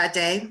forget that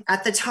day.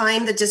 At the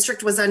time, the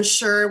district was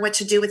unsure what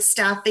to do with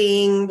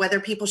staffing, whether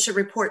people should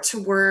report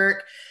to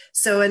work.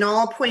 So an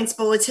all points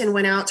bulletin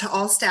went out to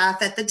all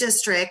staff at the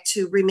district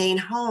to remain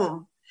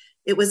home.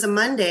 It was a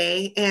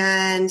Monday,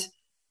 and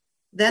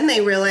then they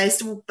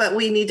realized, but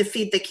we need to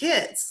feed the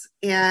kids.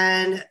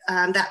 And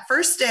that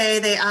first day,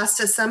 they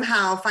asked us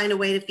somehow find a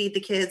way to feed the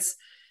kids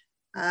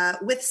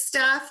with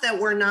staff that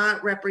were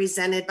not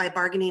represented by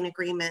bargaining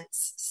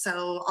agreements.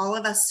 So all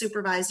of us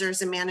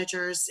supervisors and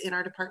managers in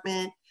our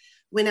department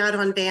went out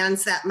on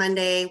vans that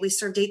Monday. We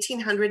served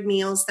 1,800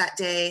 meals that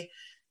day.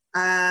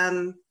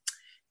 And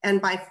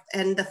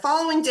the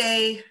following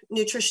day,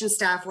 nutrition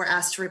staff were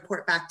asked to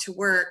report back to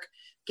work,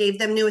 gave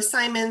them new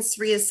assignments,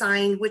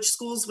 reassigned which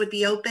schools would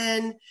be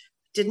open,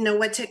 didn't know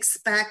what to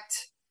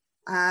expect.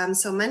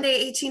 So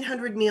Monday,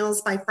 1,800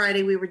 meals. By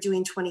Friday, we were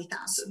doing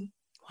 20,000.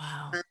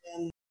 Wow.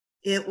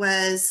 It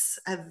was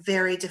a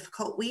very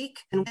difficult week,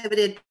 and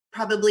pivoted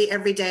probably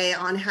every day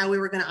on how we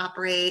were going to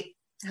operate,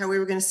 how we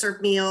were going to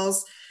serve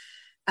meals.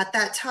 At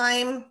that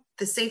time,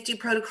 the safety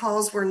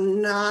protocols were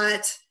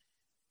not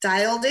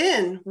dialed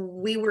in.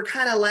 We were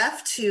kind of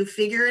left to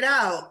figure it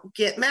out,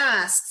 get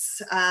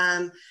masks.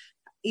 Are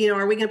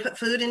we going to put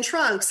food in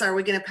trunks? Are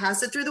we going to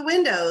pass it through the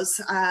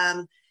windows?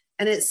 And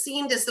it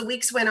seemed as the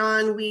weeks went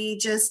on, we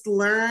just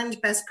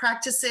learned best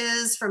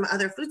practices from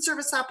other food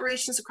service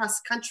operations across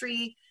the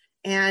country,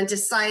 and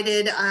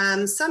decided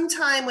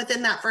sometime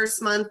within that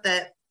first month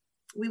that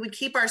we would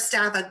keep our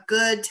staff a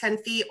good 10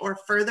 feet or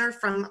further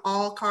from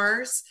all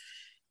cars,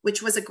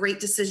 which was a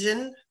great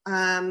decision.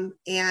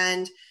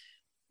 And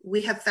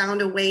we have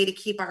found a way to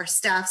keep our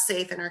staff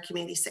safe and our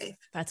community safe.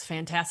 That's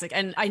fantastic.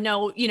 And I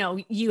know,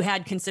 you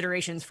had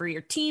considerations for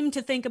your team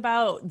to think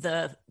about,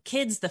 the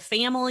kids, the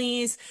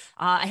families.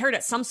 I heard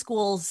at some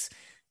schools,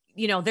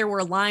 there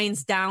were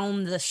lines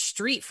down the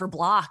street for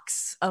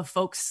blocks of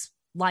folks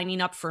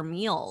lining up for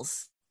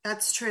meals.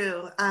 That's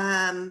true.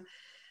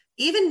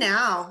 Even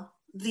now,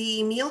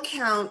 the meal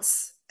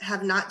counts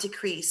have not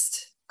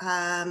decreased.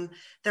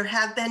 There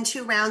have been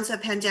 2 rounds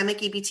of pandemic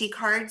EBT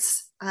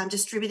cards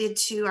distributed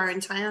to our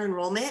entire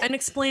enrollment. And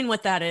explain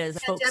what that is.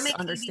 Pandemic folks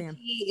understand.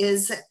 EBT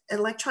is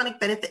electronic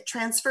benefit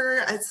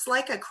transfer. It's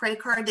like a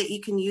credit card that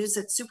you can use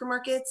at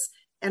supermarkets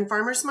and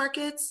farmers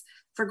markets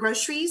for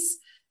groceries.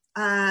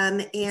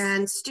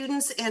 And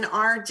students in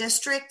our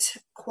district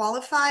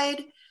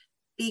qualified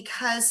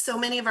because so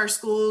many of our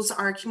schools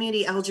are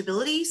community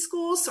eligibility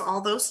schools. So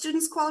all those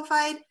students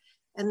qualified.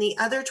 And the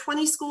other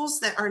 20 schools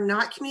that are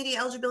not community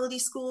eligibility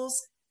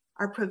schools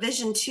are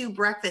provision 2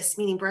 breakfast,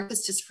 meaning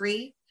breakfast is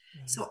free.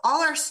 Mm-hmm. So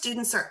all our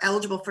students are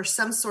eligible for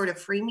some sort of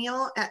free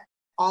meal at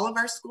all of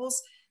our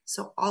schools.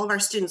 So all of our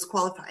students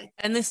qualified.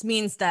 And this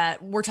means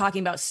that we're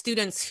talking about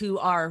students who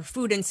are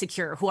food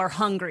insecure, who are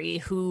hungry,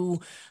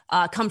 who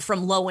come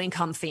from low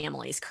income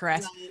families,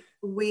 correct? Right.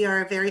 We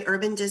are a very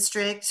urban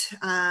district.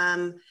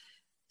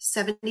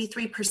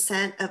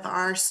 73% of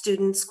our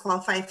students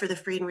qualify for the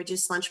free and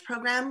reduced lunch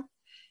program.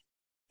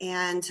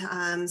 And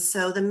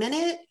so the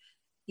minute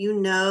you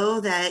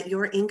know that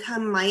your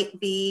income might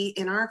be,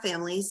 in our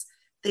families,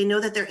 they know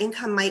that their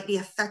income might be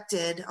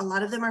affected. A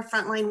lot of them are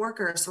frontline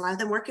workers. A lot of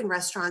them work in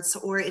restaurants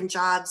or in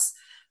jobs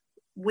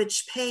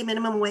which pay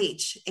minimum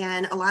wage.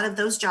 And a lot of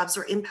those jobs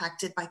were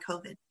impacted by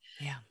COVID.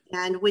 Yeah.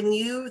 And when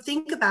you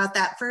think about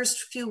that first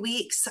few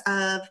weeks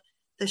of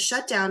the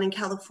shutdown in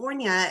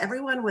California,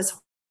 everyone was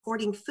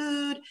hoarding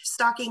food,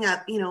 stocking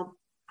up,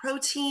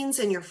 proteins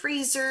in your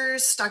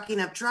freezers,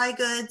 stocking up dry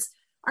goods.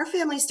 Our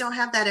families don't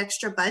have that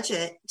extra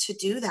budget to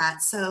do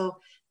that. So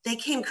they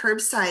came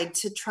curbside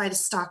to try to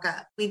stock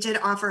up. We did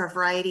offer a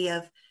variety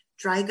of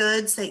dry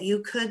goods that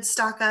you could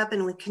stock up,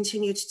 and we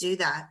continue to do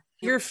that.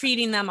 You're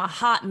feeding them a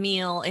hot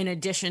meal in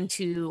addition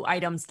to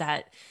items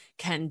that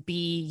can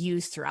be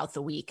used throughout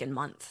the week and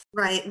month.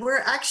 Right.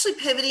 We're actually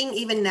pivoting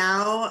even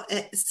now.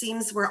 It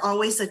seems we're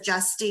always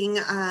adjusting.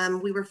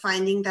 We were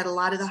finding that a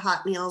lot of the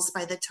hot meals,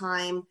 by the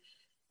time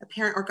a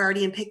parent or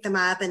guardian picked them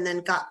up and then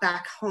got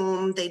back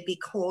home, they'd be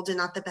cold and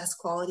not the best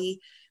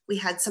quality. We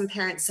had some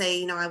parents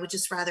say, I would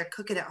just rather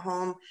cook it at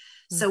home.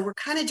 Mm-hmm. So we're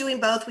kind of doing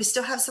both. We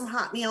still have some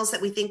hot meals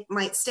that we think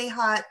might stay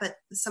hot, but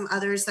some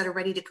others that are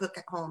ready to cook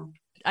at home.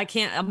 I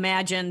can't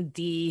imagine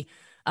the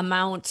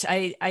amount.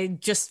 I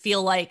just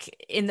feel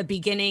like in the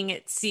beginning,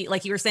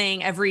 like you were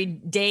saying, every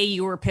day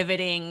you were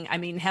pivoting. I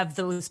mean, have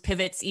those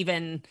pivots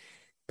even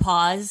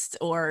paused,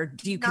 or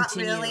do you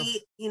continue? Not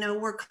really.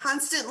 We're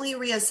constantly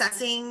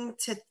reassessing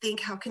to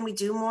think, how can we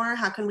do more?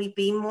 How can we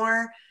be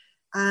more?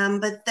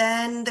 But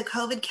then the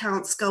COVID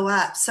counts go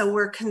up. So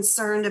we're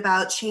concerned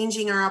about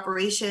changing our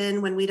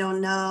operation when we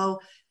don't know,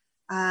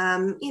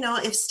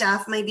 if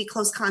staff may be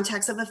close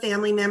contacts of a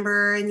family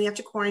member and you have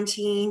to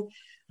quarantine.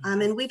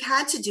 And we've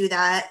had to do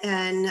that.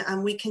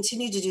 And we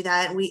continue to do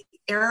that. And we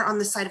err on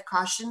the side of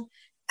caution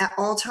at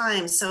all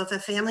times. So if a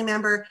family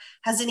member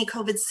has any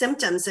COVID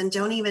symptoms and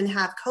don't even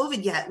have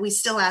COVID yet, we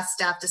still ask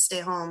staff to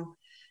stay home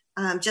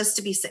just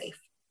to be safe.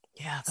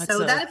 Yeah.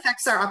 That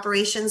affects our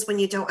operations when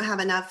you don't have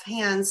enough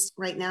hands.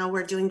 Right now,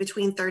 we're doing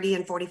between 30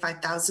 and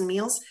 45,000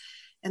 meals.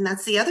 And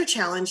that's the other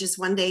challenge, is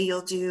one day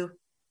you'll do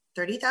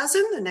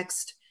 30,000, the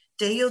next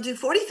day you'll do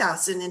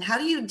 40,000. And how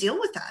do you deal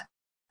with that?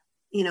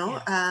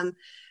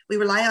 We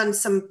rely on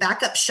some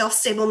backup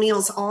shelf-stable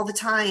meals all the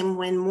time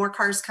when more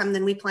cars come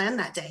than we plan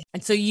that day.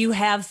 And so you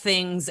have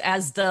things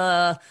as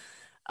the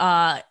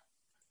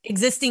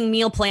existing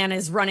meal plan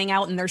is running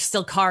out and there's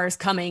still cars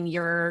coming,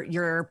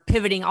 you're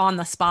pivoting on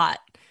the spot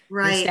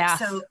Right. staff?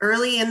 So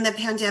early in the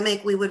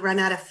pandemic, we would run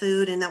out of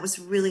food, and that was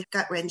really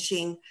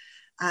gut-wrenching.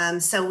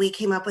 So we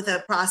came up with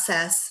a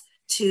process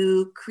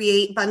to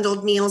create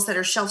bundled meals that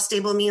are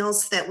shelf-stable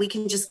meals that we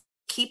can just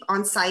keep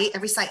on site.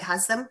 Every site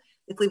has them.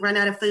 If we run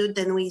out of food,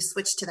 then we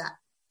switch to that.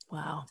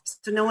 Wow.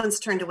 So no one's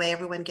turned away.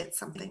 Everyone gets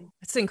something.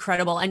 It's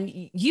incredible. And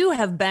you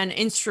have been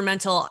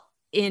instrumental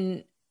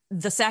in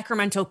the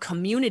Sacramento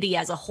community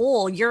as a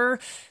whole. You're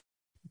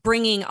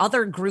bringing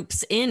other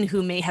groups in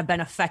who may have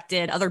been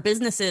affected, other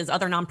businesses,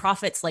 other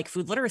nonprofits like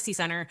Food Literacy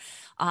Center,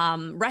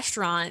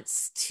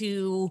 restaurants,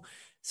 to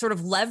sort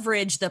of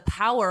leverage the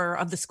power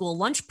of the school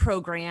lunch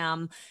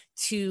program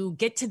to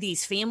get to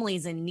these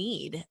families in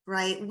need.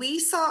 Right. We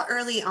saw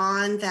early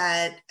on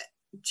that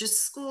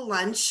just school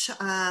lunch,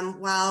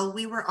 while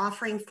we were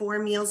offering 4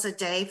 meals a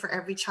day for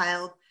every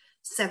child,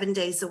 7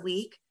 days a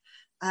week,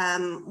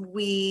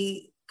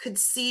 we could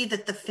see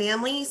that the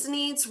families'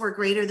 needs were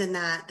greater than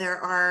that. There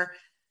are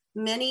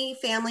many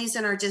families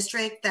in our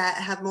district that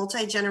have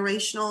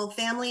multi-generational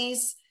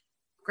families.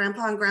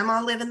 Grandpa and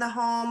grandma live in the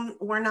home.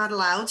 We're not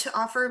allowed to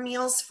offer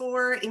meals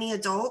for any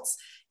adults.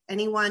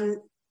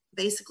 Anyone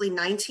basically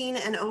 19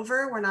 and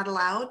over, we're not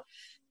allowed.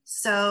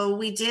 So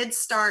we did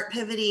start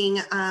pivoting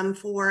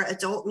for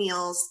adult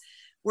meals,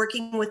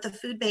 working with the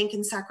food bank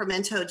in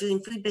Sacramento, doing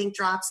food bank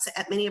drops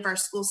at many of our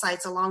school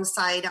sites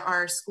alongside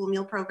our school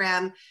meal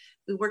program.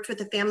 We worked with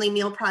the Family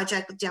Meal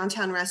Project with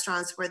Downtown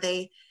Restaurants, where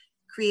they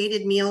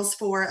created meals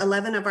for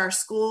 11 of our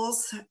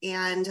schools,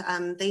 and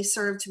they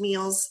served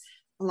meals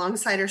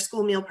alongside our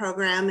school meal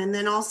program. And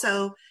then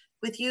also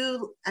with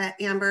you,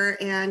 Amber,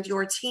 and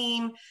your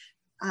team,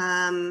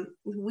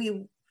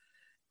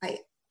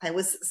 I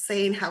was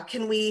saying, how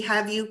can we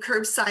have you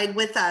curbside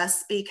with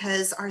us?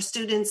 Because our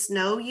students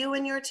know you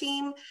and your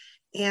team,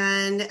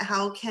 and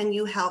how can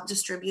you help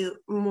distribute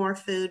more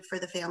food for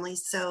the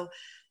families? So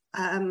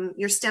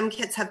your STEM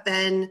kits have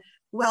been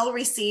well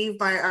received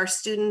by our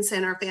students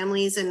and our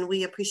families, and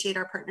we appreciate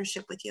our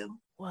partnership with you.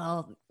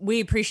 Well,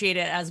 we appreciate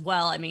it as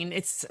well. I mean,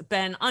 it's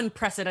been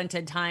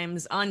unprecedented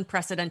times,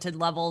 unprecedented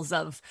levels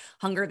of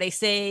hunger. They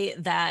say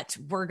that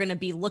we're going to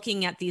be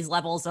looking at these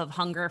levels of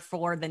hunger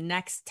for the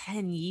next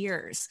 10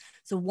 years.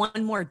 So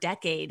one more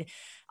decade.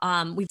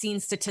 We've seen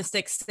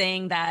statistics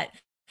saying that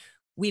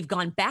we've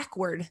gone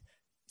backward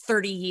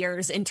 30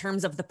 years in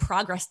terms of the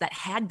progress that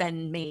had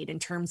been made in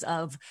terms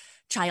of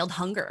child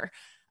hunger.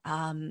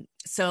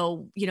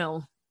 So, you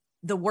know,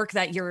 the work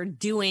that you're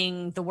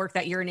doing, the work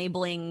that you're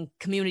enabling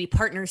community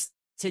partners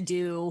to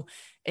do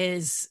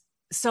is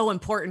so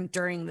important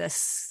during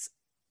this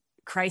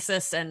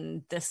crisis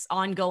and this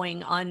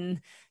ongoing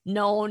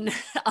unknown.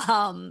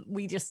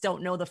 We just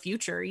don't know the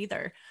future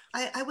either.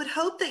 I would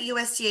hope that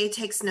USDA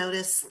takes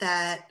notice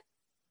that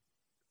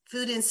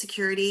food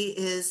insecurity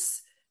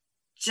is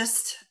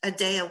just a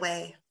day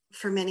away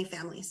for many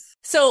families.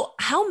 So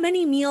how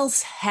many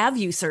meals have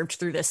you served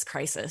through this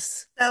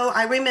crisis? So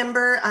I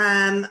remember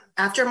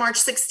after March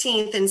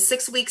 16th, in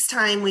 6 weeks'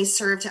 time, we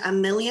served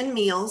 1 million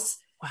meals.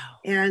 Wow.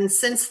 And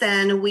since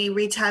then, we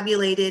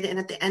retabulated, and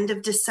at the end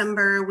of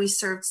December, we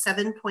served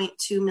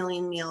 7.2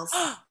 million meals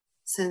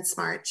since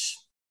March.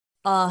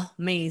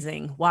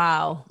 Amazing.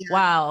 Wow. Yeah.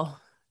 Wow.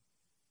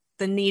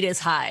 The need is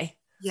high.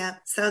 Yeah.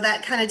 So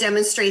that kind of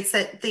demonstrates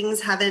that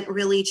things haven't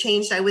really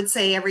changed. I would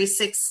say every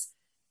 6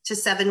 to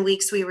 7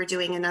 weeks, we were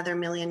doing another 1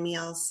 million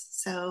meals.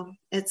 So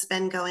it's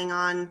been going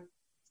on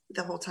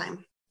the whole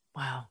time.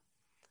 Wow.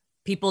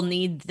 People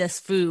need this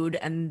food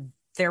and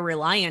they're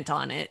reliant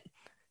on it,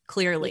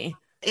 clearly.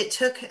 It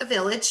took a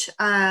village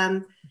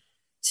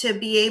to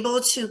be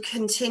able to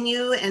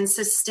continue and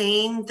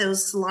sustain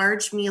those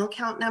large meal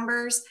count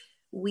numbers.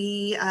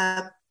 We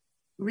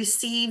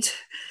received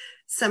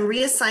some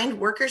reassigned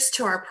workers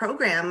to our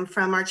program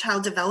from our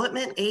child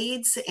development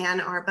aides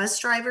and our bus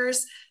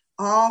drivers.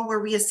 All were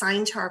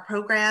reassigned to our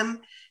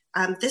program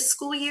this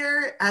school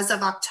year as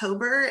of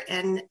October.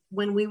 And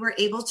when we were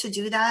able to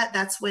do that,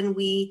 that's when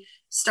we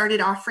started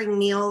offering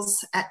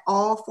meals at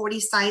all 40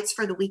 sites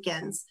for the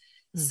weekends.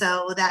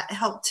 So that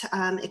helped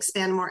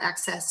expand more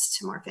access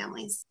to more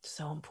families.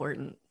 So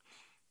important.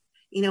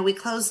 You know, we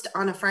closed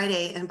on a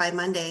Friday, and by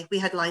Monday we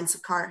had lines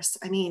of cars.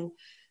 I mean,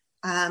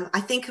 I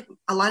think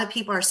a lot of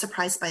people are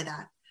surprised by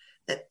that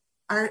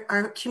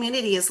our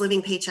community is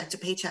living paycheck to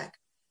paycheck.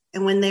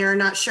 And when they are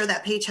not sure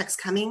that paycheck's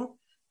coming,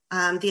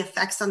 the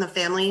effects on the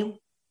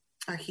family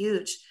are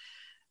huge.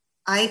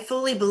 I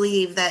fully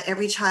believe that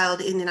every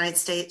child in the United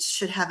States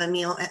should have a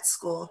meal at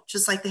school,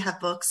 just like they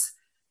have books,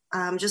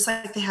 just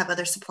like they have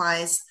other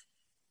supplies.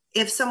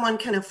 If someone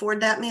can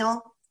afford that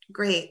meal,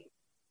 great.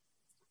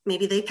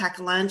 Maybe they pack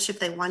a lunch if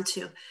they want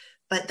to,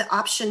 but the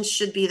option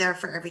should be there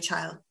for every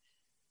child.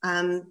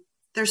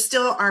 There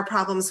still are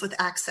problems with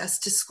access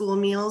to school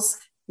meals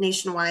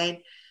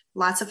nationwide.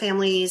 Lots of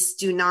families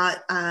do not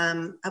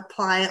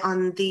apply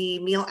on the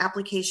meal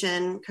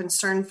application,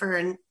 concerned for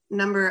a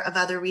number of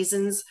other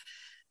reasons.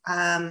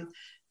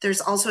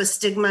 There's also a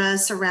stigma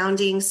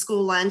surrounding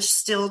school lunch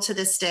still to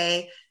this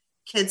day.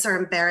 Kids are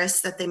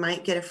embarrassed that they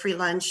might get a free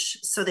lunch,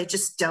 so they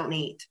just don't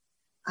eat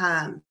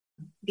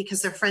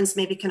because their friends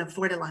maybe can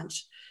afford a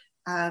lunch.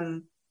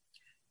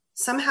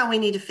 Somehow we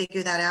need to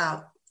figure that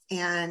out.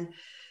 And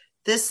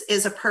this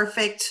is a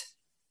perfect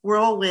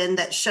whirlwind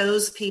that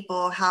shows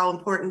people how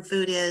important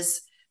food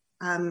is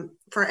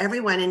for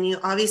everyone. And you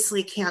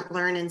obviously can't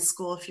learn in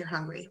school if you're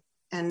hungry.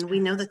 And we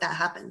know that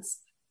happens.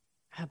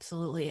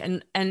 Absolutely.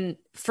 And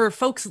for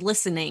folks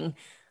listening,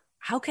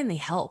 how can they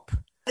help?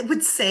 I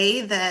would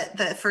say that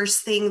the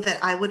first thing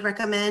that I would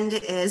recommend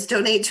is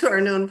donate to our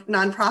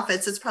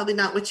nonprofits. It's probably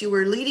not what you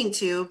were leading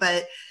to,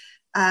 but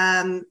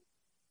some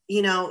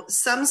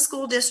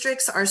school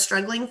districts are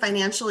struggling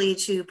financially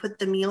to put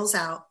the meals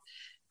out.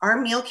 Our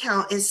meal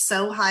count is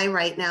so high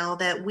right now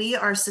that we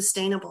are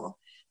sustainable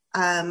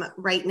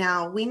right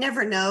now. We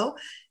never know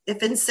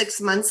if in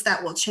 6 months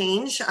that will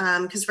change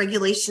because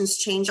regulations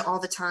change all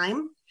the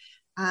time.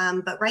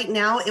 But right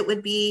now it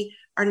would be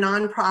our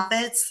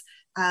nonprofits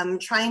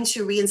trying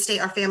to reinstate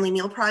our Family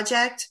Meal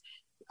Project,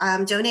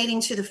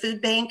 donating to the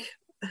food bank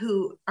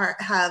who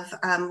have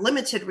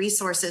limited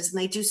resources,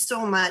 and they do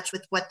so much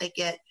with what they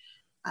get.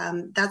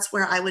 That's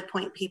where I would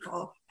point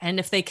people. And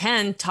if they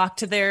can, talk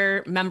to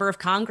their member of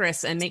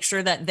Congress and make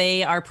sure that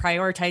they are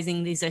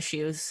prioritizing these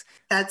issues.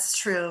 That's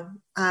true.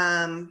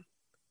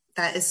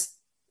 That is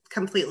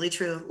completely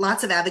true.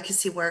 Lots of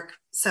advocacy work.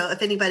 So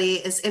if anybody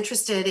is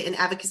interested in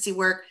advocacy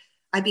work,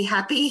 I'd be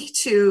happy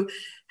to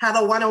have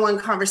a one-on-one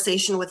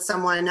conversation with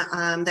someone.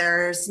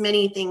 There's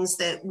many things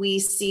that we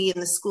see in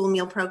the school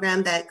meal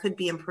program that could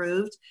be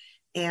improved,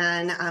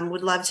 and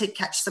would love to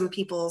catch some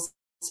people's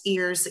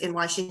ears in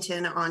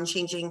Washington on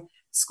changing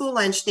school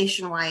lunch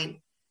nationwide.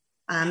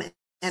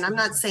 And I'm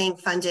not saying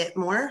fund it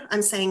more,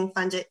 I'm saying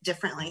fund it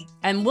differently.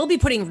 And we'll be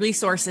putting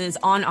resources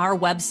on our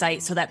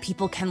website so that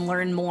people can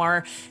learn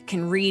more,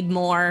 can read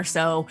more.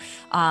 So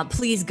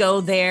please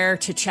go there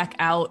to check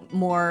out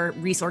more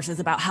resources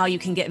about how you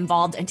can get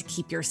involved and to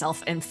keep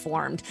yourself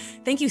informed.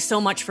 Thank you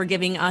so much for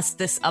giving us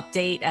this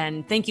update.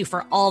 And thank you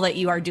for all that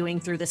you are doing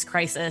through this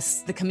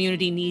crisis. The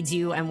community needs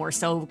you, and we're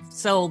so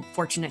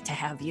fortunate to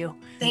have you.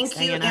 Thanks,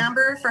 you, Diana.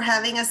 Amber, for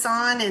having us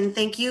on. And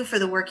thank you for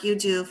the work you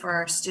do for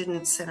our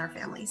students and our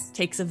families.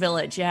 Takes a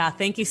village. Yeah.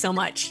 Thank you so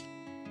much.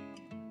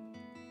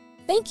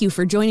 Thank you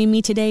for joining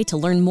me today to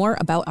learn more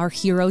about our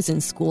heroes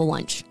in school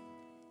lunch.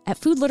 At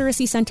Food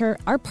Literacy Center,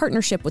 our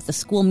partnership with the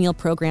school meal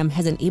program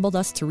has enabled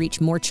us to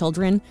reach more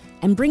children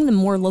and bring them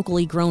more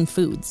locally grown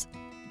foods.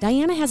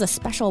 Diana has a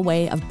special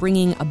way of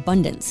bringing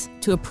abundance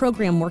to a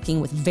program working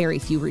with very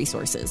few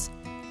resources.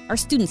 Our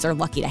students are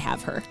lucky to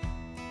have her.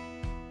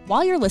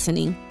 While you're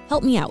listening,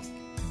 help me out.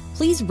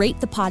 Please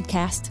rate the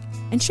podcast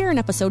and share an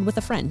episode with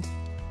a friend.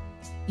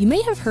 You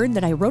may have heard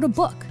that I wrote a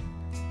book.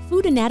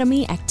 Food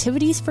Anatomy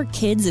Activities for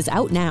Kids is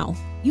out now.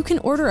 You can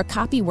order a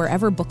copy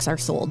wherever books are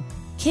sold.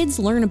 Kids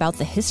learn about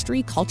the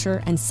history,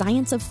 culture, and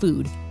science of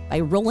food by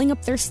rolling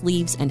up their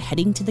sleeves and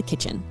heading to the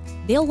kitchen.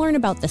 They'll learn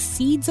about the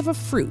seeds of a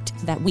fruit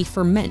that we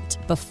ferment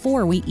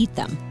before we eat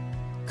them,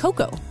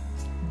 cocoa.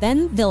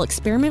 Then they'll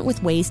experiment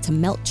with ways to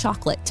melt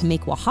chocolate to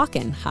make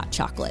Oaxacan hot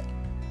chocolate.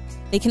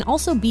 They can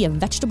also be a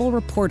vegetable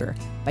reporter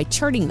by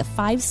charting the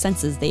 5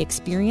 senses they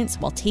experience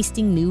while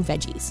tasting new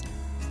veggies.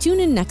 Tune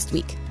in next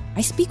week.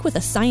 I speak with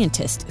a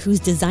scientist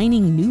who's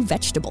designing new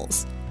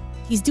vegetables.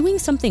 He's doing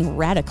something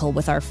radical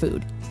with our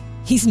food.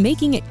 He's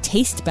making it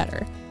taste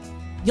better.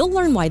 You'll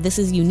learn why this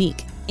is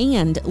unique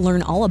and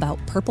learn all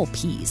about purple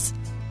peas.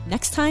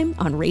 Next time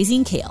on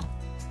Raising Kale.